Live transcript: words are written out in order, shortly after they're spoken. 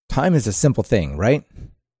Time is a simple thing, right?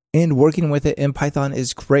 And working with it in Python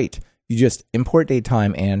is great. You just import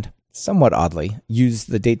datetime and, somewhat oddly, use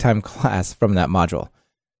the datetime class from that module.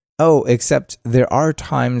 Oh, except there are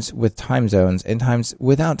times with time zones and times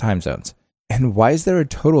without time zones. And why is there a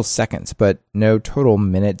total seconds, but no total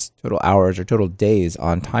minutes, total hours, or total days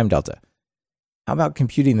on time delta? How about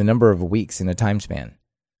computing the number of weeks in a time span?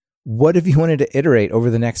 What if you wanted to iterate over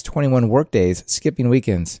the next 21 workdays, skipping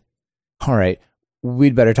weekends? All right,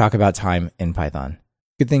 we'd better talk about time in Python.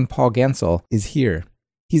 Good thing Paul Gansel is here.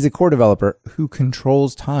 He's a core developer who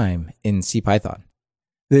controls time in CPython.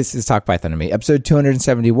 This is Talk Python to Me, episode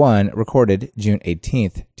 271, recorded June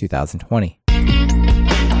 18th, 2020.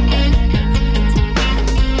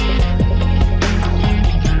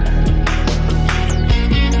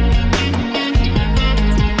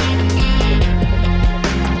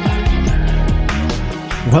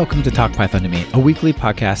 Welcome to Talk Python to Me, a weekly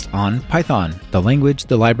podcast on Python, the language,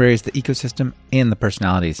 the libraries, the ecosystem, and the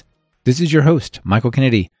personalities. This is your host, Michael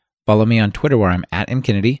Kennedy. Follow me on Twitter where I'm at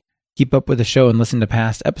mkennedy. Keep up with the show and listen to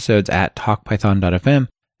past episodes at talkpython.fm,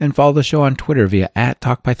 and follow the show on Twitter via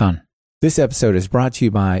 @talkpython. This episode is brought to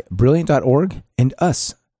you by Brilliant.org and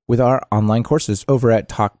us with our online courses over at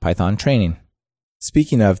Talk Python Training.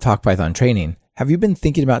 Speaking of Talk Python Training, have you been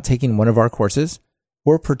thinking about taking one of our courses?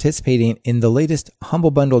 We're participating in the latest Humble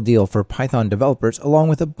Bundle deal for Python developers, along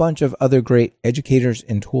with a bunch of other great educators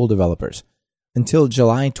and tool developers. Until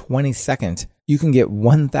July 22nd, you can get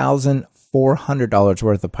 $1,400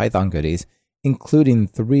 worth of Python goodies, including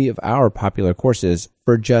 3 of our popular courses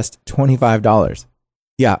for just $25.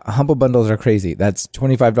 Yeah, Humble Bundles are crazy. That's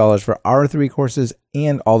 $25 for our 3 courses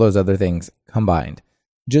and all those other things combined.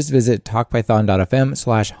 Just visit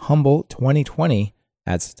talkpython.fm/humble2020.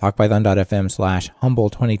 That's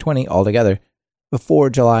talkpython.fm/humble2020 altogether before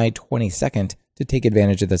July 22nd to take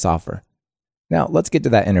advantage of this offer. Now, let's get to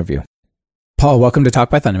that interview. Paul, welcome to Talk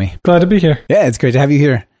Python to Me. Glad to be here. Yeah, it's great to have you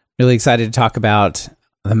here. Really excited to talk about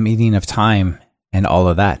the meaning of time and all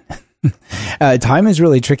of that. Time is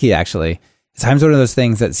really tricky, actually. Time's one of those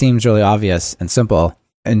things that seems really obvious and simple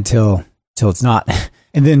until it's not.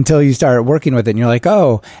 And then until you start working with it and you're like,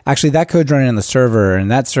 oh, actually that code's running on the server,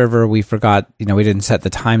 and that server we forgot, we didn't set the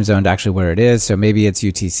time zone to actually where it is. So maybe it's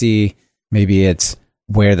UTC, maybe it's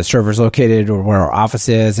where the server's located or where our office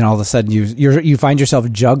is. And all of a sudden you find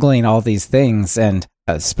yourself juggling all these things. And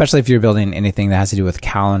especially if you're building anything that has to do with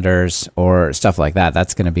calendars or stuff like that,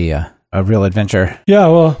 that's going to be a real adventure. Yeah,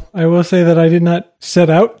 well, I will say that I did not set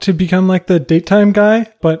out to become like the datetime guy,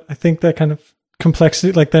 but I think that kind of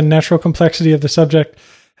complexity, like the natural complexity of the subject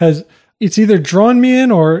it's either drawn me in,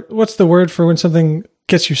 or what's the word for when something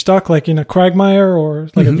gets you stuck, like in a quagmire or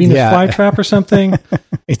like a Venus flytrap or something.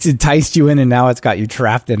 It's enticed you in, and now it's got you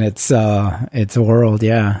trapped in its world.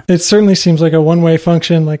 Yeah, it certainly seems like a one-way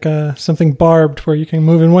function, like something barbed where you can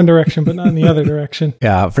move in one direction but not in the other direction.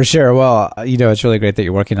 Yeah, for sure. Well, it's really great that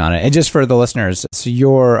you're working on it. And just for the listeners, so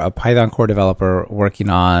you're a Python core developer working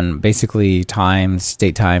on basically times,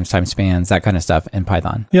 date times, time spans, that kind of stuff in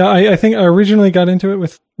Python. Yeah, I think I originally got into it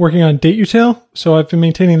with working on datetime. So I've been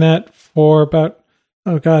maintaining that for about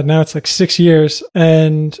now it's like 6 years.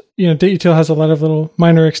 And, datetime has a lot of little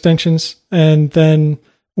minor extensions. And then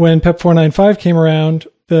when PEP 495 came around,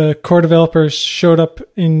 the core developers showed up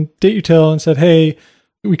in datetime and said, hey,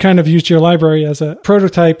 we kind of used your library as a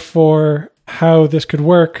prototype for how this could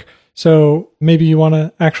work. So maybe you want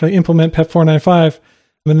to actually implement PEP 495.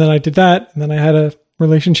 And then I did that. And then I had a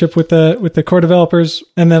relationship with the core developers.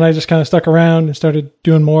 And then I just kind of stuck around and started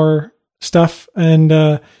doing more stuff.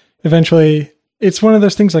 And eventually, it's one of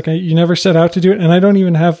those things like you never set out to do it. And I don't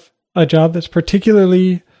even have a job that's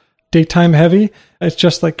particularly datetime heavy. It's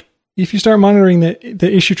just like if you start monitoring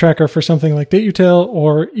the issue tracker for something like dateutil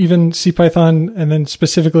or even CPython, and then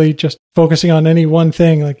specifically just focusing on any one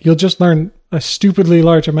thing, like you'll just learn a stupidly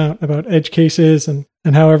large amount about edge cases and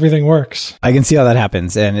how everything works. I can see how that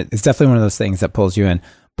happens. And it's definitely one of those things that pulls you in.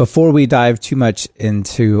 Before we dive too much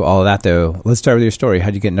into all of that, though, let's start with your story. How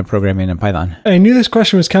did you get into programming in Python? I knew this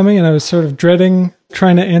question was coming, and I was sort of dreading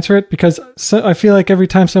trying to answer it because I feel like every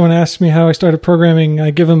time someone asks me how I started programming,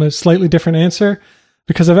 I give them a slightly different answer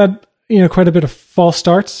because I've had quite a bit of false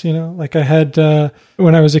starts. Like I had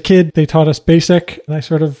when I was a kid, they taught us BASIC, and I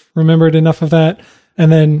sort of remembered enough of that. And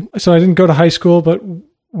then, so I didn't go to high school, but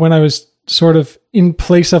when I was sort of in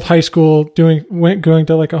place of high school, going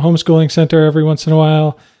to like a homeschooling center every once in a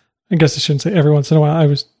while. I guess I shouldn't say every once in a while. I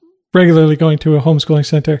was regularly going to a homeschooling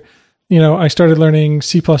center. I started learning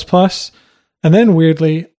C++. And then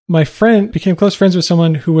weirdly, my friend became close friends with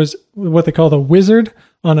someone who was what they call the wizard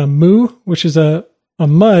on a MOO, which is a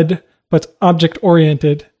MUD, but object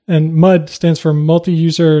oriented. and MUD stands for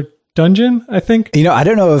multi-user dungeon, I think. I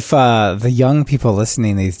don't know if the young people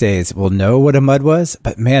listening these days will know what a MUD was,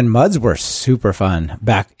 but man, MUDs were super fun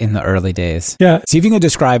back in the early days. Yeah. See if you can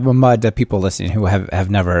describe a MUD to people listening who have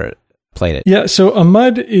never played it. Yeah, so a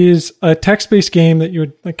MUD is a text-based game that you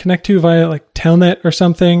would like connect to via like Telnet or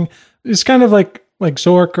something. It's kind of like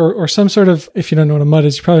Zork or some sort of, if you don't know what a MUD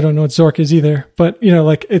is, you probably don't know what Zork is either. But,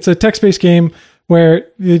 like it's a text-based game where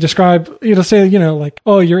they describe, it'll say, like,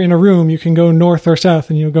 oh, you're in a room, you can go north or south,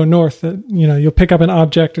 and you'll go north, you'll pick up an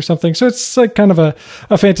object or something. So it's like kind of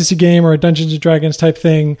a fantasy game or a Dungeons and Dragons type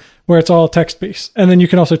thing where it's all text-based. And then you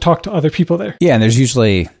can also talk to other people there. Yeah, and there's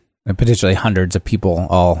usually potentially hundreds of people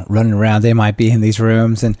all running around. They might be in these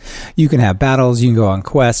rooms, and you can have battles, you can go on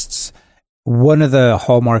quests. One of the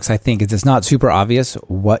hallmarks, I think, is it's not super obvious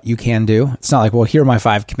what you can do. It's not like, well, here are my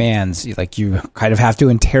 5 commands. You kind of have to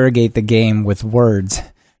interrogate the game with words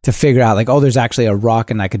to figure out, like, oh, there's actually a rock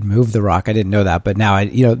and I could move the rock. I didn't know that, but now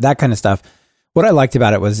that kind of stuff. What I liked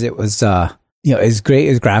about it was as great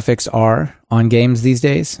as graphics are on games these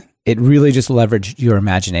days, it really just leveraged your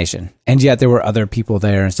imagination. And yet there were other people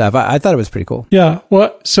there and stuff. I thought it was pretty cool. Yeah.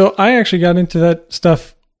 Well, so I actually got into that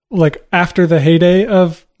stuff like after the heyday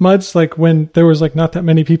of MUDs, like when there was like not that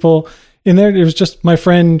many people in there. It was just my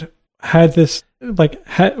friend had this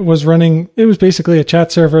was running. It was basically a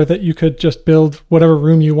chat server that you could just build whatever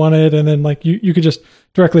room you wanted. And then like you could just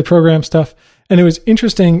directly program stuff. And it was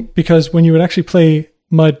interesting because when you would actually play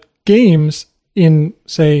MUD games in,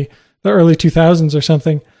 say, the early 2000s or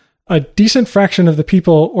something, a decent fraction of the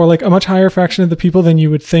people, or like a much higher fraction of the people than you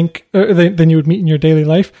would think, than you would meet in your daily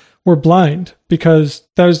life, were blind, because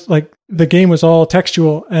that was like the game was all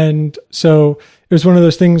textual. And so it was one of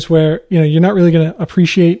those things where, you're not really going to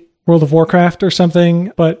appreciate World of Warcraft or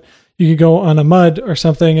something, but you could go on a MUD or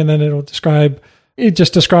something and then it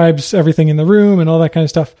just describes everything in the room and all that kind of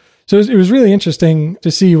stuff. So it was really interesting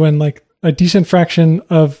to see when like a decent fraction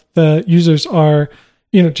of the users are,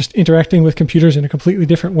 just interacting with computers in a completely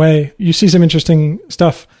different way. You see some interesting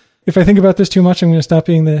stuff. If I think about this too much, I'm going to stop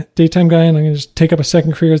being the daytime guy and I'm going to just take up a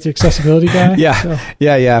second career as the accessibility guy.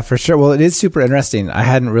 Yeah, for sure. Well, it is super interesting. I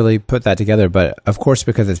hadn't really put that together, but of course,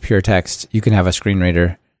 because it's pure text, you can have a screen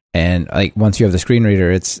reader. And like once you have the screen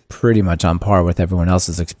reader, it's pretty much on par with everyone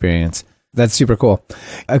else's experience. That's super cool.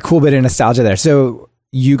 A cool bit of nostalgia there. So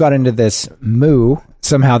you got into this Moo.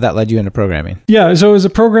 Somehow that led you into programming. Yeah, so it was a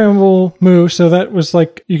programmable Moo. So that was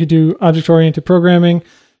like you could do object-oriented programming.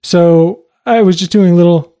 So I was just doing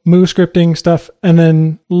little Moo scripting stuff. And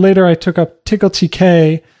then later I took up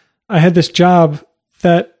TickleTK. I had this job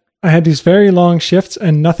that I had these very long shifts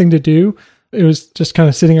and nothing to do. It was just kind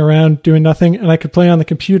of sitting around doing nothing, and I could play on the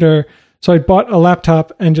computer. So I bought a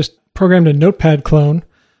laptop and just programmed a Notepad clone.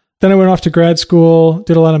 Then I went off to grad school,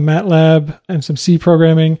 did a lot of MATLAB and some C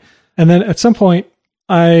programming. And then at some point,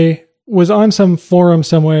 I was on some forum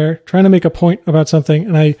somewhere trying to make a point about something,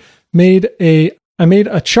 and I made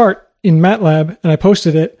a chart in MATLAB and I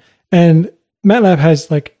posted it. And MATLAB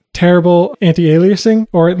has like terrible anti-aliasing,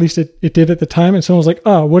 or at least it did at the time. And someone was like,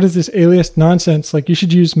 oh, what is this alias nonsense? Like you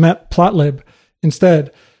should use matplotlib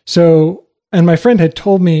instead. So, and my friend had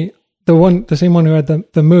told me, the same one who had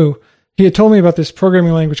the Moo, he had told me about this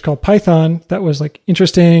programming language called Python that was like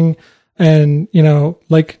interesting and,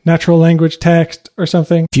 like natural language text or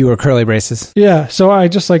something. Fewer curly braces. Yeah. So I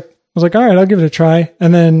just was like, all right, I'll give it a try.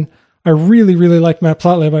 And then I really, really liked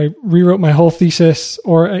matplotlib. I rewrote my whole thesis,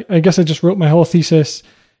 or I guess I just wrote my whole thesis,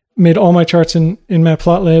 made all my charts in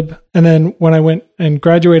matplotlib. And then when I went and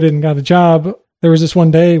graduated and got a job, there was this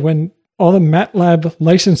one day when all the MATLAB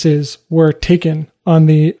licenses were taken on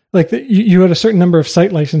you had a certain number of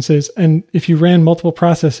site licenses. And if you ran multiple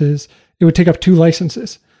processes, it would take up 2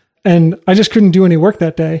 licenses. And I just couldn't do any work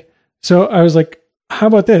that day. So I was like, how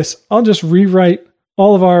about this? I'll just rewrite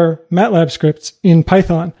all of our MATLAB scripts in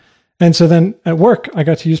Python. And so then at work, I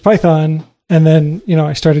got to use Python. And then,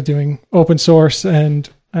 I started doing open source, and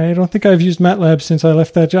I don't think I've used MATLAB since I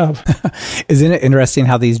left that job. Isn't it interesting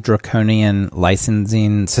how these draconian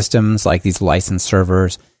licensing systems, like these license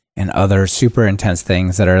servers and other super intense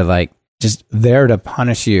things that are like just there to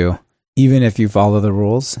punish you, even if you follow the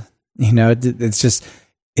rules?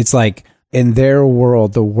 It's like in their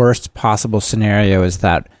world, the worst possible scenario is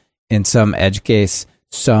that in some edge case,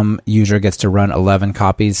 some user gets to run 11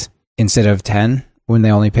 copies instead of 10 when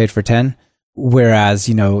they only paid for 10. Whereas,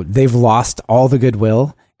 they've lost all the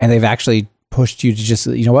goodwill and they've actually pushed you to just,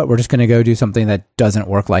 we're just going to go do something that doesn't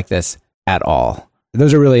work like this at all.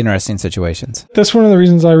 Those are really interesting situations. That's one of the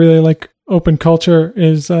reasons I really like open culture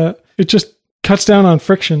is it just cuts down on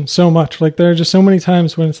friction so much. Like there are just so many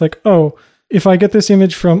times when it's like, oh, if I get this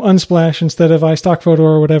image from Unsplash instead of iStock Photo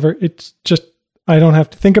or whatever, it's just, I don't have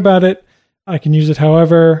to think about it. I can use it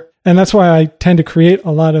however. And that's why I tend to create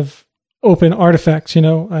a lot of open artifacts.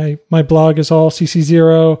 My blog is all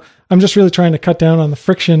CC0. I'm just really trying to cut down on the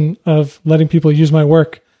friction of letting people use my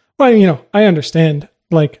work. Well, I understand,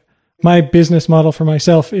 like, my business model for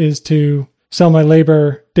myself is to sell my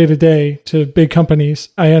labor day to day to big companies.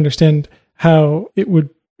 I understand how it would,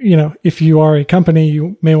 if you are a company,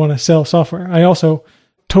 you may want to sell software. I also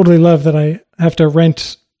totally love that I have to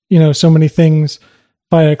rent, so many things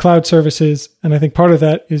via cloud services. And I think part of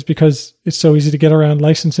that is because it's so easy to get around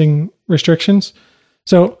licensing restrictions.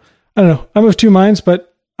 So I don't know, I'm of two minds,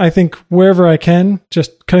 but I think wherever I can,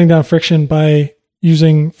 just cutting down friction by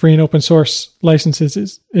using free and open source licenses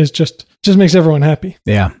is just makes everyone happy.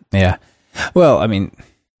 Yeah. Yeah. Well, I mean,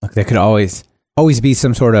 look, there could always be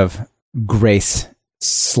some sort of grace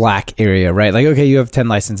slack area, right? Like, okay, you have 10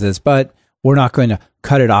 licenses, but we're not going to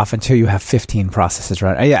cut it off until you have 15 processes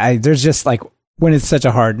run. There's just like, when it's such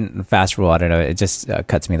a hard and fast rule, I don't know, it just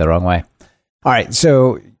cuts me the wrong way. All right,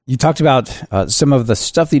 so you talked about some of the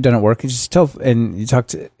stuff that you've done at work. And you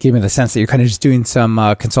gave me the sense that you're kind of just doing some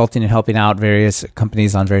consulting and helping out various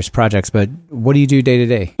companies on various projects. But what do you do day to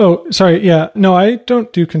day? Oh, sorry. Yeah, no, I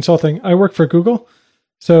don't do consulting. I work for Google,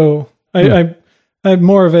 so I'm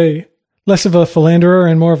more of less of a philanderer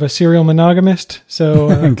and more of a serial monogamist.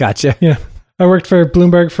 So gotcha. Yeah. I worked for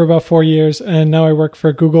Bloomberg for about 4 years, and now I work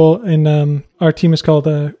for Google, and our team is called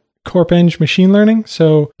CorpEng Machine Learning.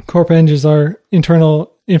 So CorpEng is our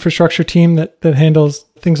internal infrastructure team that handles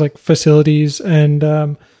things like facilities and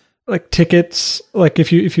like tickets. Like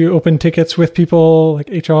if you open tickets with people, like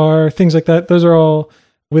HR, things like that, those are all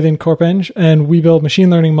within CorpEng, and we build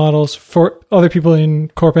machine learning models for other people in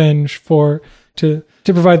CorpEng to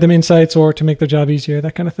provide them insights or to make their job easier,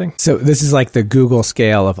 that kind of thing. So this is like the Google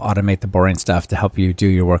scale of automate the boring stuff to help you do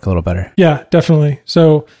your work a little better. Yeah, definitely.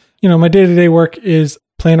 So, my day-to-day work is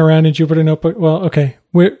playing around in Jupyter Notebook. Well, okay,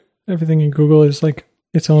 everything in Google is like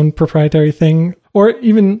its own proprietary thing, or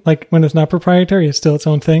even like when it's not proprietary, it's still its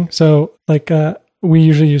own thing. So like we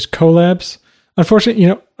usually use collabs.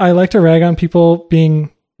 Unfortunately, I like to rag on people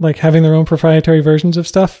being like having their own proprietary versions of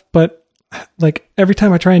stuff, but like every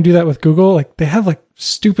time I try and do that with Google, like they have like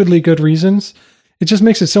stupidly good reasons. It just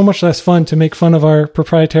makes it so much less fun to make fun of our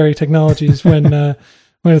proprietary technologies when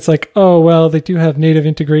it's like, oh, well, they do have native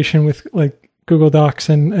integration with like Google Docs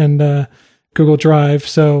and Google Drive.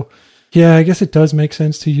 So yeah, I guess it does make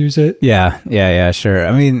sense to use it. Yeah, sure.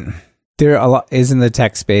 I mean, there a lot is in the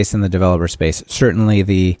tech space and the developer space. Certainly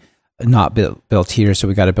the not built here, so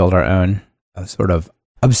we got to build our own sort of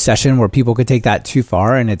obsession where people could take that too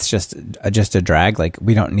far and it's just a drag. Like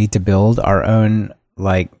we don't need to build our own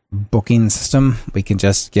like booking system. We can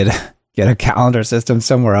just get a calendar system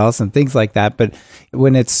somewhere else and things like that. But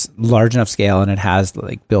when it's large enough scale and it has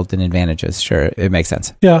like built-in advantages, sure, it makes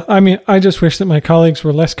sense. Yeah, I mean, I just wish that my colleagues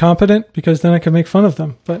were less competent because then I could make fun of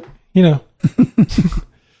them. But now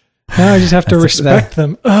I just have to respect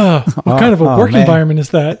them. What kind of a work environment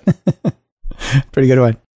is that? Pretty good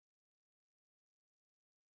one.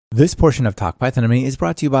 This portion of Talk Python to Me is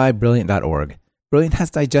brought to you by Brilliant.org. Brilliant has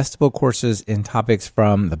digestible courses in topics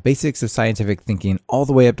from the basics of scientific thinking all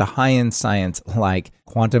the way up to high-end science like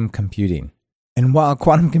quantum computing. And while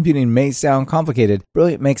quantum computing may sound complicated,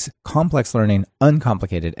 Brilliant makes complex learning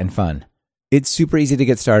uncomplicated and fun. It's super easy to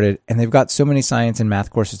get started, and they've got so many science and math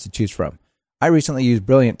courses to choose from. I recently used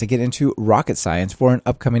Brilliant to get into rocket science for an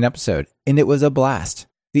upcoming episode, and it was a blast.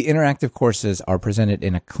 The interactive courses are presented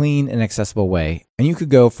in a clean and accessible way, and you could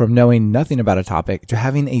go from knowing nothing about a topic to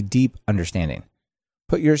having a deep understanding.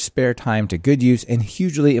 Put your spare time to good use and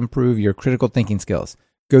hugely improve your critical thinking skills.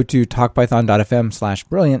 Go to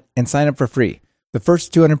talkpython.fm/brilliant and sign up for free. The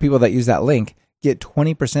first 200 people that use that link get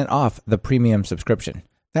 20% off the premium subscription.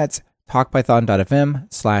 That's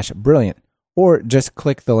talkpython.fm/brilliant, or just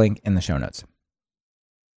click the link in the show notes.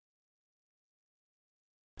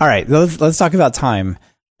 All right, let's talk about time.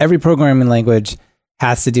 Every programming language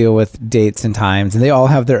has to deal with dates and times, and they all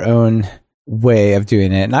have their own way of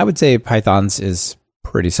doing it. And I would say Python's is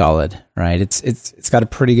pretty solid, right? It's got a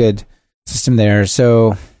pretty good system there.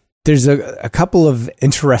 So there's a couple of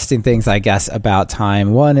interesting things, I guess, about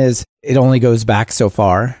time. One is it only goes back so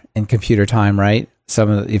far in computer time, right?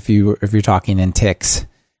 If you're talking in ticks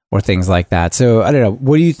or things like that. So I don't know.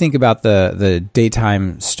 What do you think about the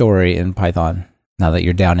datetime story in Python? Now that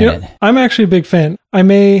you're down in it. I'm actually a big fan. I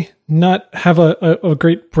may not have a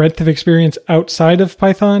great breadth of experience outside of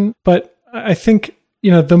Python, but I think,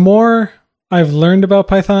 the more I've learned about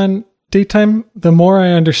Python datetime, the more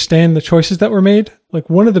I understand the choices that were made. Like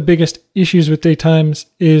one of the biggest issues with datetimes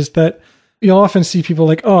is that you'll often see people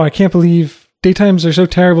like, oh, I can't believe datetimes are so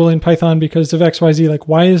terrible in Python because of XYZ. Like,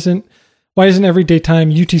 why isn't every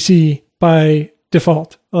datetime UTC by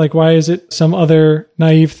default? Like, why is it some other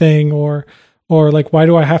naive thing, or like, why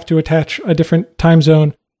do I have to attach a different time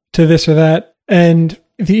zone to this or that? And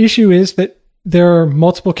the issue is that there are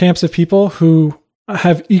multiple camps of people who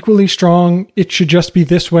have equally strong, it should just be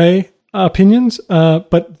this way opinions,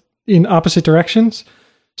 but in opposite directions.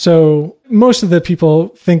 So most of the people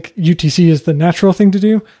think UTC is the natural thing to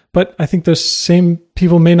do, but I think those same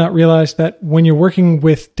people may not realize that when you're working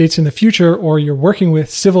with dates in the future, or you're working with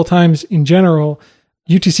civil times in general,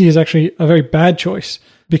 UTC is actually a very bad choice,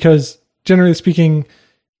 because generally speaking,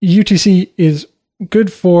 UTC is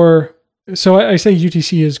good for, so I say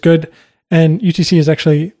UTC is good, and UTC is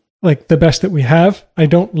actually like the best that we have. I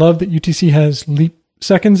don't love that UTC has leap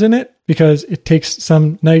seconds in it, because it takes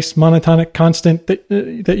some nice monotonic constant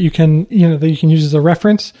that you can use as a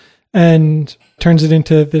reference, and turns it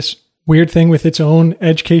into this weird thing with its own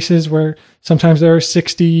edge cases where sometimes there are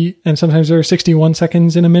 60 and sometimes there are 61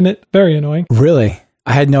 seconds in a minute. Very annoying. Really?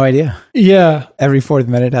 I had no idea. Yeah. Every fourth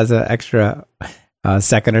minute has an extra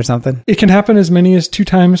second or something. It can happen as many as 2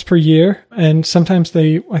 times per year. And sometimes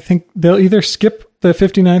I think they'll either skip the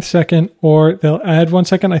 59th second or they'll add 1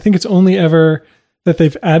 second. I think it's only ever that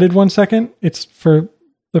they've added 1 second. It's for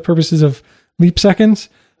the purposes of leap seconds.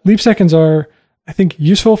 Leap seconds are, I think,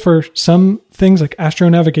 useful for some things like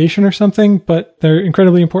astronavigation or something, but they're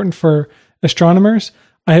incredibly important for astronomers.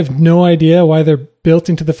 I have no idea why they're built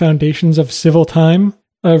into the foundations of civil time.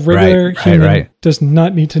 A regular human does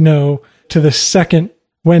not need to know to the second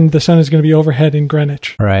when the sun is going to be overhead in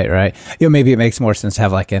Greenwich. Right. Maybe it makes more sense to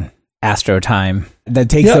have like an astro time that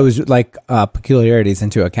takes those like peculiarities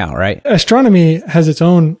into account, right? Astronomy has its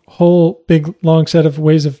own whole big long set of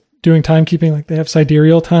ways of doing timekeeping. Like they have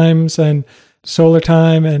sidereal times and solar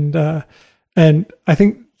time, and I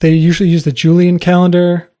think they usually use the Julian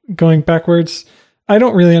calendar going backwards. I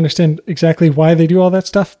don't really understand exactly why they do all that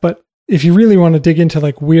stuff, but if you really want to dig into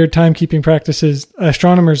like weird timekeeping practices,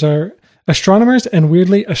 astronomers are astronomers and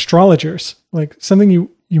weirdly astrologers. Like something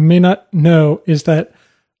you may not know is that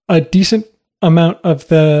a decent amount of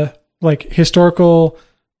the like historical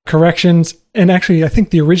corrections, and actually I think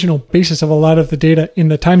the original basis of a lot of the data in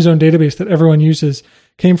the time zone database that everyone uses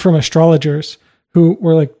came from astrologers who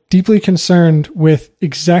were like deeply concerned with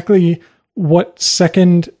exactly what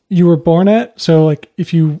second you were born at. So like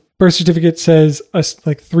if you birth certificate says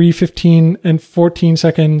like 3:15 and 14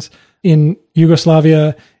 seconds in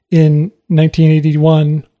Yugoslavia in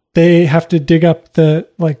 1981, they have to dig up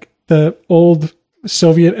the old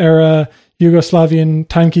Soviet era Yugoslavian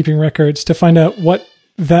timekeeping records to find out what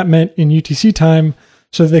that meant in UTC time,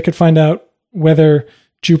 so that they could find out whether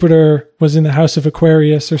Jupiter was in the house of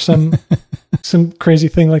Aquarius or some crazy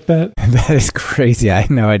thing like that. That is crazy. I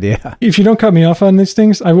had no idea. If you don't cut me off on these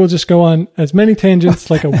things, I will just go on as many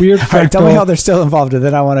tangents like a weird fractal. All right, tell me how they're still involved, and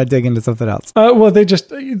then I want to dig into something else. Well,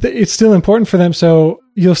 it's still important for them. So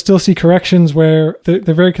you'll still see corrections where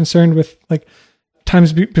they're very concerned with like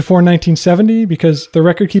times before 1970, because the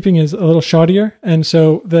record keeping is a little shoddier. And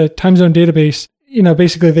so the time zone database,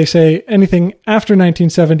 basically they say anything after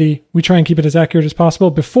 1970, we try and keep it as accurate as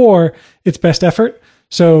possible. Before, it's best effort.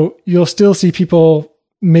 So you'll still see people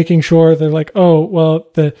making sure they're like, oh, well,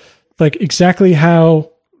 exactly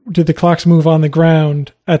how did the clocks move on the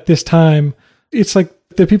ground at this time? It's like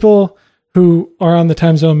the people who are on the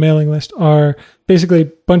time zone mailing list are basically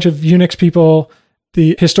a bunch of Unix people,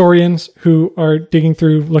 the historians who are digging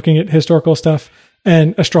through, looking at historical stuff,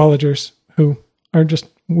 and astrologers who are just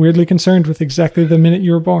weirdly concerned with exactly the minute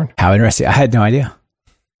you were born. How interesting. I had no idea.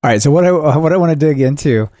 All right. So what I want to dig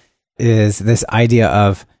into is this idea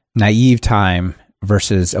of naive time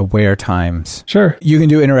versus aware times. Sure. You can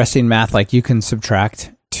do interesting math, like you can subtract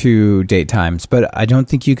 2 date times, but I don't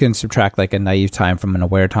think you can subtract like a naive time from an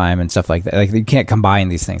aware time and stuff like that. Like you can't combine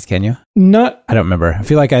these things, can you? I don't remember. I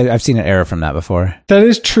feel like I've seen an error from that before. That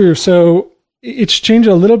is true. So it's changed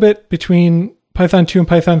a little bit between Python 2 and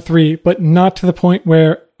Python 3, but not to the point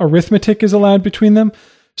where arithmetic is allowed between them.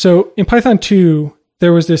 So in Python 2,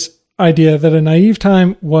 there was this idea that a naive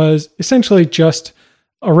time was essentially just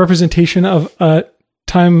a representation of a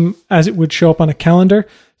time as it would show up on a calendar.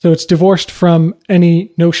 So it's divorced from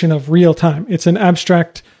any notion of real time. It's an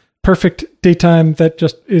abstract, perfect datetime that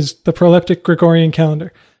just is the proleptic Gregorian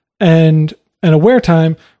calendar. And an aware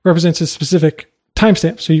time represents a specific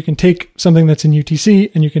timestamp. So you can take something that's in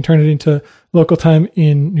UTC and you can turn it into local time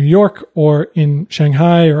in New York or in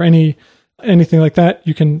Shanghai or anything like that.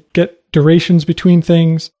 You can get durations between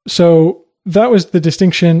things. So that was the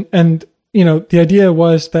distinction. And, the idea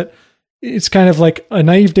was that it's kind of like a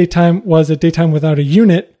naive datetime was a datetime without a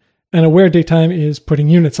unit, and aware datetime is putting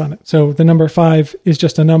units on it. So the number 5 is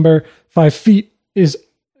just a number. 5 feet is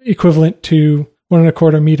equivalent to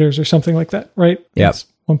 1.25 meters or something like that, right? Yeah. It's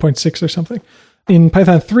 1.6 or something. In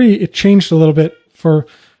Python 3, it changed a little bit for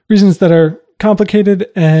reasons that are complicated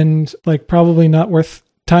and like probably not worth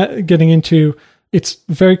getting into. It's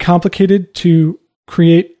very complicated to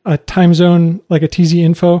create a time zone, like a TZ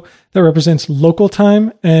info that represents local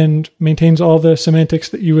time and maintains all the semantics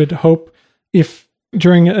that you would hope if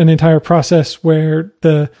during an entire process where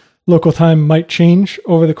the local time might change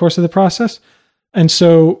over the course of the process. And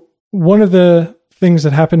so one of the things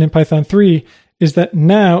that happened in Python 3 is that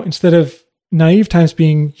now, instead of naive times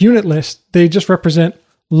being unitless, they just represent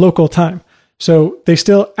local time. So they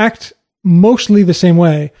still act mostly the same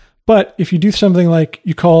way, but if you do something like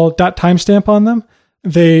you call .timestamp on them,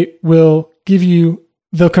 they will give you,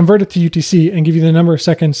 they'll convert it to UTC and give you the number of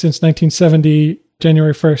seconds since 1970,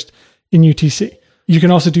 January 1st in UTC. You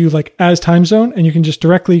can also do like as time zone, and you can just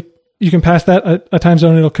directly, you can pass that a time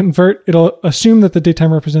zone, it'll convert, it'll assume that the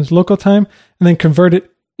datetime represents local time and then convert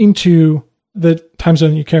it into the time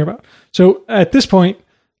zone you care about. So at this point,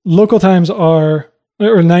 local times are,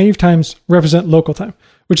 or naive times represent local time,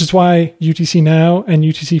 which is why UTC now and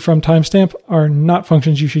UTC from timestamp are not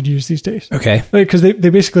functions you should use these days. Okay. Because they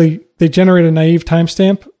basically, they generate a naive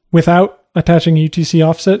timestamp without attaching a UTC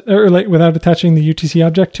offset, or like without attaching the UTC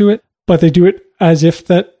object to it, but they do it as if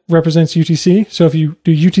that represents UTC. So if you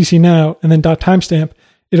do UTC now and then .timestamp,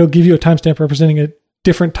 it'll give you a timestamp representing a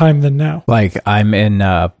different time than now. Like I'm in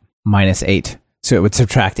 -8, so it would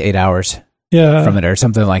subtract 8 hours from it or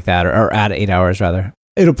something like that, or add 8 hours rather.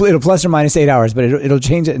 It'll plus or minus 8 hours, but it'll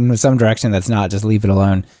change it in some direction that's not just leave it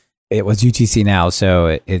alone. It was UTC now,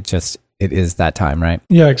 so it is that time, right?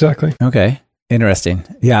 Yeah, exactly. Okay, interesting.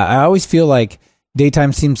 Yeah, I always feel like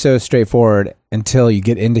daytime seems so straightforward until you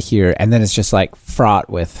get into here, and then it's just like fraught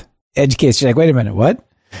with edge cases. You're like, wait a minute, what?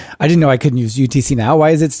 I didn't know I couldn't use UTC now. Why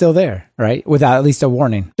is it still there, right? Without at least a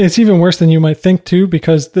warning. It's even worse than you might think too,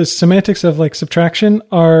 because the semantics of like subtraction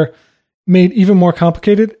are made even more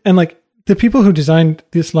complicated. And like the people who designed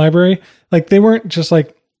this library, like they weren't just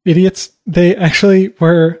like idiots. They actually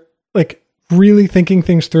were like really thinking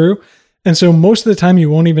things through. And so most of the time you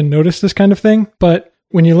won't even notice this kind of thing. But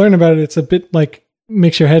when you learn about it, it's a bit like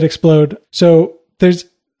makes your head explode. So there's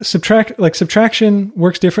subtraction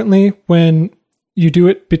works differently when you do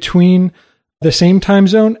it between the same time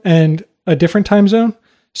zone and a different time zone.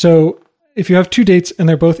 So if you have two dates and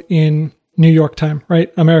they're both in New York time,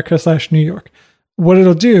 right? America/New York. What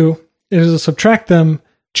it'll do is it'll subtract them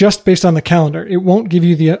just based on the calendar. It won't give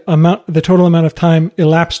you the total amount of time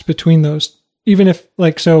elapsed between those. Even if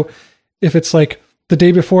if it's like the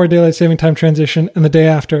day before daylight saving time transition and the day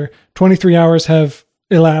after, 23 hours have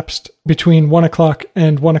elapsed between 1 o'clock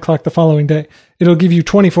and 1 o'clock the following day. It'll give you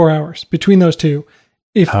 24 hours between those two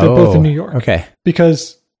if they're both in New York. Okay.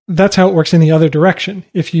 Because that's how it works in the other direction.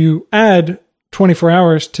 If you add 24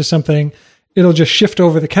 hours to something, it'll just shift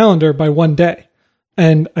over the calendar by 1 day.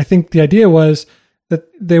 And I think the idea was that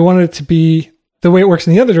they wanted it to be the way it works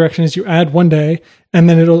in the other direction is you add 1 day and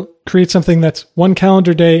then it'll create something that's 1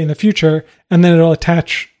 calendar day in the future, and then it'll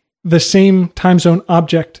attach the same time zone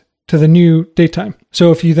object to the new datetime.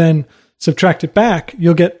 So if you then subtract it back,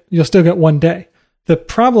 you'll still get 1 day. The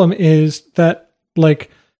problem is that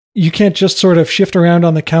you can't just sort of shift around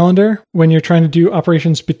on the calendar when you're trying to do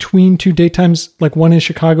operations between two datetimes, like one in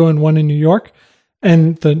Chicago and one in New York.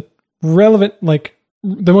 And the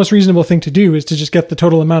most reasonable thing to do is to just get the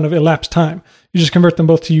total amount of elapsed time. You just convert them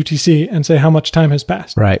both to UTC and say how much time has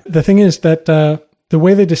passed. Right. The thing is that the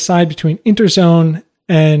way they decide between interzone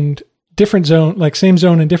and different zone, like same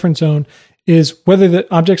zone and different zone, is whether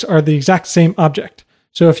the objects are the exact same object.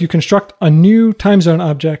 So if you construct a new time zone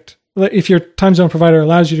object, if your time zone provider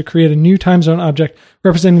allows you to create a new time zone object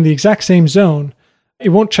representing the exact same zone, it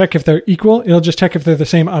won't check if they're equal. It'll just check if they're the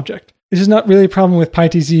same object. This is not really a problem with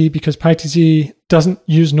PyTZ because PyTZ doesn't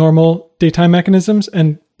use normal datetime mechanisms,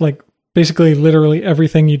 and basically literally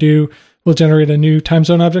everything you do will generate a new time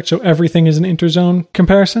zone object. So everything is an interzone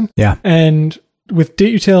comparison. Yeah. And with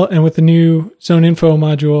dateutil and with the new zone info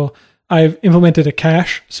module, I've implemented a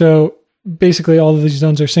cache. So basically all of these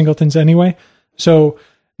zones are singletons anyway. So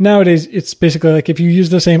nowadays it's basically like if you use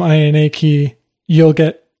the same INA key, you'll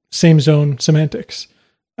get same zone semantics.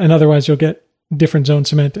 And otherwise you'll get different zone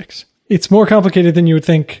semantics. It's more complicated than you would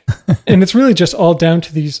think. And it's really just all down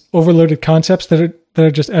to these overloaded concepts that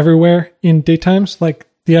are just everywhere in datetimes. Like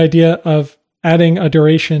the idea of adding a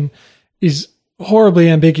duration is horribly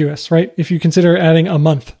ambiguous, right? If you consider adding a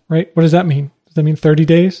month, right? What does that mean? Does that mean 30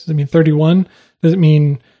 days? Does it mean 31? Does it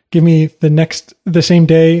mean give me the same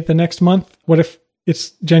day, the next month. What if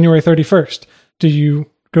it's January 31st? Do you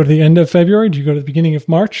go to the end of February? Do you go to the beginning of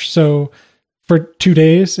March? So for 2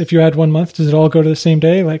 days, if you add 1 month, does it all go to the same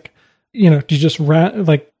day? Like, do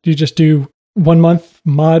you just do 1 month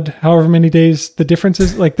mod, however many days the difference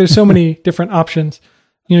is? Like, there's so many different options.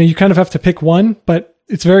 You kind of have to pick one, but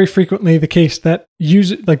it's very frequently the case that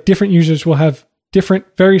different users will have different,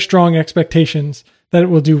 very strong expectations that it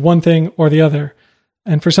will do one thing or the other.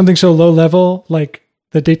 And for something so low level, like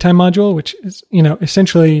the datetime module, which is,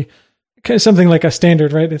 essentially something like a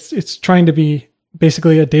standard, right? It's trying to be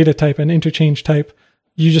basically a data type, an interchange type.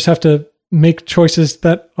 You just have to make choices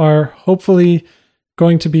that are hopefully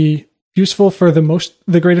going to be useful for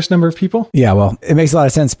the greatest number of people. Yeah, well, it makes a lot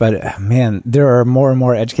of sense, but man, there are more and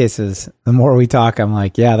more edge cases. The more we talk, I'm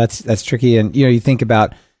like, yeah, that's tricky. And you think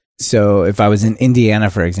about, so if I was in Indiana,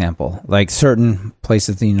 for example, like certain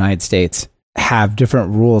places in the United States have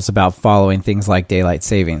different rules about following things like daylight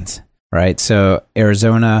savings, right? So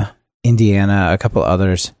Arizona, Indiana, a couple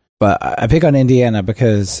others, but I pick on Indiana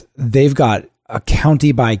because they've got a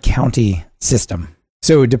county by county system.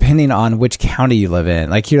 So depending on which county you live in,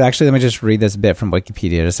 like here, actually, let me just read this bit from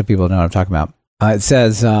Wikipedia just so people know what I'm talking about. It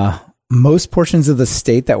says, most portions of the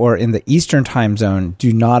state that were in the Eastern time zone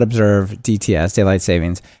do not observe DTS, daylight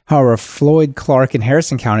savings. However, Floyd, Clark, and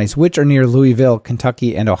Harrison counties, which are near Louisville,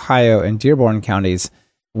 Kentucky, and Ohio, and Dearborn counties,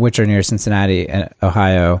 which are near Cincinnati and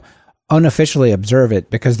Ohio, unofficially observe it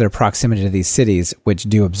because of their proximity to these cities, which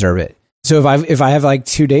do observe it. So if I have like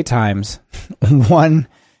 2 date times, one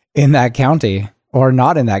in that county or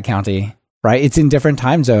not in that county, right? It's in different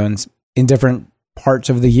time zones in different parts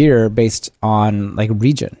of the year based on like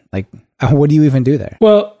region. Like, what do you even do there?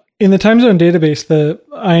 Well, in the time zone database, the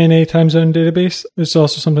INA time zone database, it's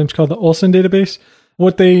also sometimes called the Olson database.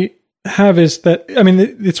 What they have is that,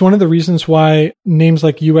 it's one of the reasons why names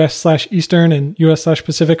like US/Eastern and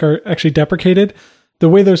US/Pacific are actually deprecated. The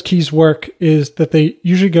way those keys work is that they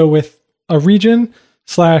usually go with a region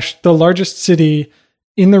 / the largest city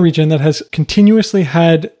in the region that has continuously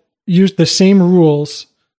used the same rules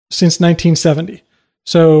since 1970.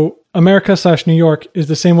 So America/New York is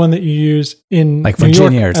the same one that you use in like New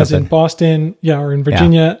Virginia York, or something. as in Boston, or in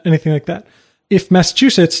Virginia, anything like that. If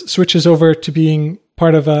Massachusetts switches over to being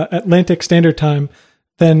part of Atlantic Standard Time,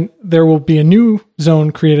 then there will be a new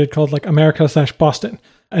zone created called like America/Boston,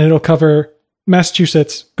 and it'll cover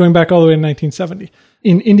Massachusetts going back all the way to 1970.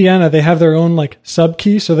 In Indiana, they have their own like sub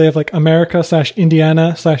key. So they have like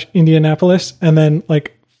America/Indiana/Indianapolis, and then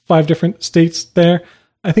like 5 different states there.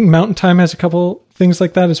 I think Mountain Time has a couple things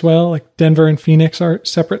like that as well. Like Denver and Phoenix are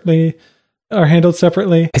handled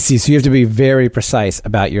separately. I see. So you have to be very precise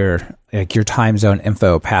about your time zone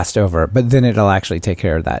info passed over, but then it'll actually take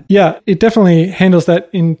care of that. Yeah, it definitely handles that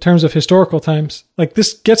in terms of historical times. Like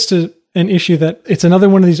this gets to an issue that it's another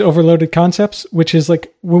one of these overloaded concepts, which is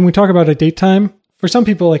like when we talk about a date time, for some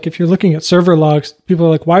people, like if you're looking at server logs, people are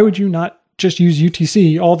like, why would you not just use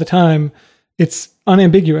UTC all the time? It's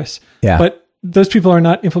unambiguous. Yeah. But those people are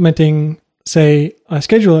not implementing, say, a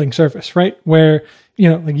scheduling service, right? Where,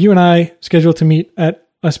 like you and I schedule to meet at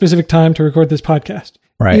a specific time to record this podcast.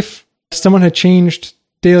 Right. If someone had changed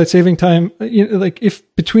daylight saving time, like if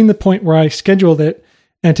between the point where I scheduled it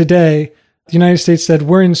and today, the United States said,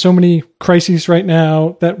 we're in so many crises right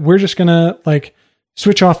now that we're just going to like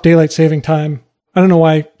switch off daylight saving time. I don't know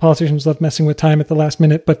why politicians love messing with time at the last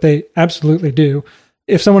minute, but they absolutely do.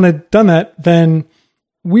 If someone had done that, then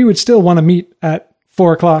we would still want to meet at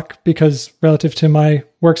 4:00 because relative to my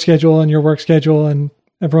work schedule and your work schedule and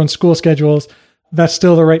everyone's school schedules, that's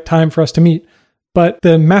still the right time for us to meet. But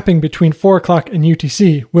the mapping between 4:00 and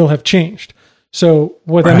UTC will have changed. So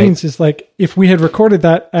what that means is like, if we had recorded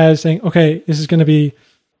that as saying, okay, this is going to be,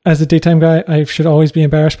 as a daytime guy, I should always be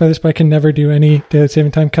embarrassed by this, but I can never do any daylight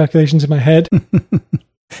saving time calculations in my head.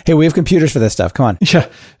 Hey, we have computers for this stuff. Come on. Yeah.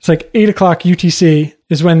 It's like 8:00 UTC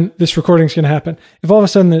is when this recording is going to happen. If all of a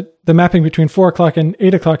sudden the mapping between 4:00 and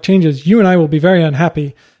 8:00 changes, you and I will be very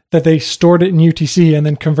unhappy that they stored it in UTC and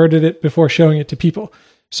then converted it before showing it to people.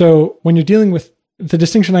 So when you're dealing with, the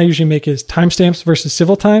distinction I usually make is timestamps versus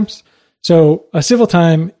civil times. So a civil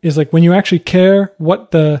time is like when you actually care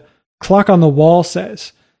what the clock on the wall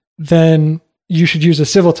says, then you should use a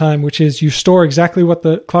civil time, which is you store exactly what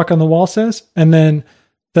the clock on the wall says, and then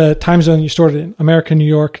the time zone you stored it in, America, New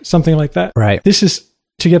York, something like that. Right. This is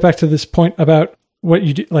to get back to this point about what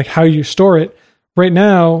you do, like how you store it. Right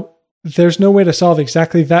now, there's no way to solve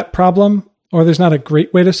exactly that problem, or there's not a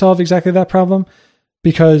great way to solve exactly that problem,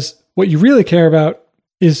 because what you really care about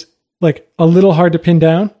is like a little hard to pin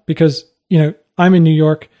down because, I'm in New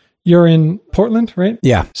York, you're in Portland, right?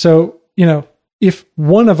 Yeah. So, if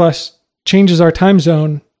one of us changes our time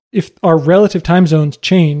zone, if our relative time zones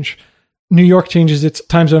change, New York changes its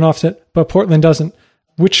time zone offset, but Portland doesn't.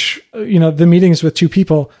 Which, the meeting is with two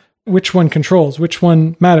people. Which one controls? Which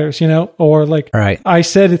one matters? Or like, right. I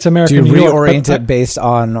said it's America, Do you New York, reorient it based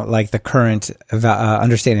on like the current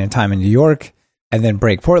understanding of time in New York and then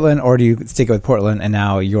break Portland, or do you stick with Portland and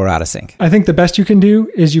now you're out of sync? I think the best you can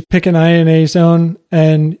do is you pick an INA zone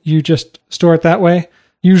and you just store it that way.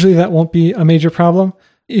 Usually that won't be a major problem.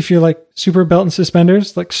 If you're like super belt and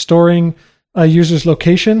suspenders, like storing a user's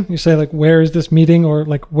location, you say like, where is this meeting, or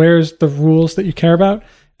like, where's the rules that you care about?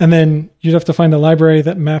 And then you'd have to find a library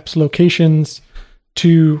that maps locations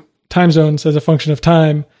to time zones as a function of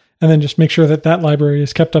time, and then just make sure that that library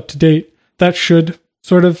is kept up to date. That should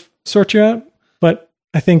sort of sort you out. But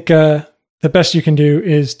I think the best you can do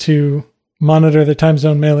is to monitor the time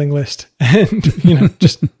zone mailing list and,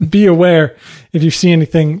 just be aware if you see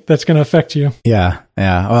anything that's going to affect you. Yeah.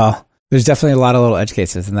 Well, there's definitely a lot of little edge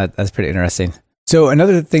cases, and that's pretty interesting. So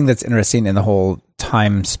another thing that's interesting in the whole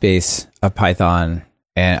time space of Python,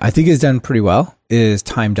 and I think is done pretty well, is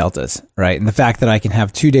time deltas, right? And the fact that I can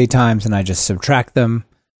have 2 datetimes and I just subtract them,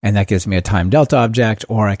 and that gives me a time delta object,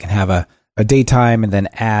 or I can have a datetime and then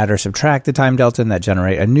add or subtract the time delta, and that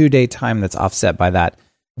generate a new datetime that's offset by that.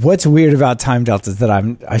 What's weird about time deltas that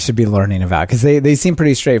I should be learning about? Because they seem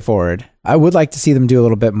pretty straightforward. I would like to see them do a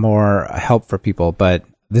little bit more help for people, but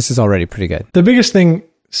this is already pretty good. The biggest thing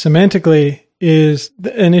semantically is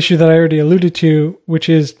an issue that I already alluded to, which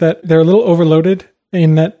is that they're a little overloaded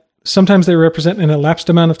in that sometimes they represent an elapsed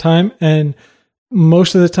amount of time, and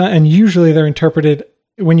most of the time, and usually they're interpreted,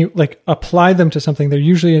 when you like apply them to something, they're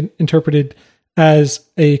usually interpreted as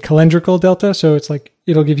a calendrical delta. So it's like,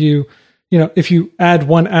 it'll give you, if you add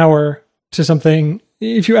 1 hour to something,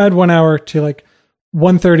 if you add 1 hour to like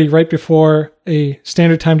 1:30 right before a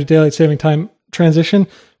standard time to daylight saving time transition,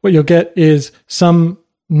 what you'll get is some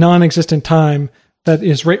non-existent time that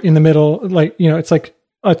is right in the middle. Like, it's like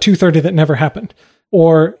a 2:30 that never happened.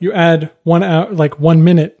 Or you add 1 hour, like 1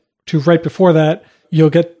 minute to right before that, you'll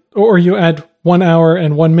get, or you add 1 hour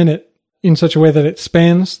and 1 minute in such a way that it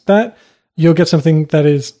spans that, you'll get something that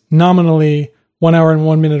is nominally 1 hour and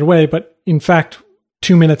 1 minute away, but in fact,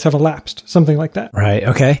 2 minutes have elapsed, something like that. Right.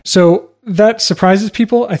 Okay. So that surprises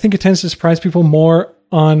people. I think it tends to surprise people more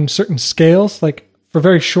on certain scales, like for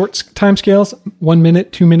very short time scales, 1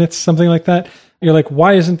 minute, 2 minutes, something like that. You're like,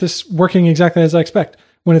 why isn't this working exactly as I expect?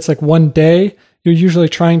 When it's like 1 day, you're usually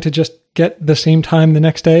trying to just get the same time the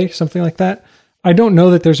next day, something like that. I don't know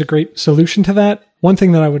that there's a great solution to that. One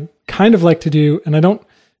thing that I would kind of like to do, and I don't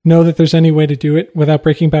know that there's any way to do it without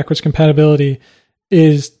breaking backwards compatibility,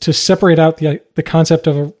 is to separate out the concept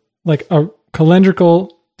of a calendrical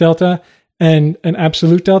delta and an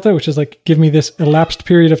absolute delta, which is like, give me this elapsed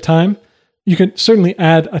period of time. You can certainly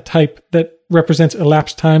add a type that represents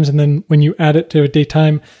elapsed times, and then when you add it to a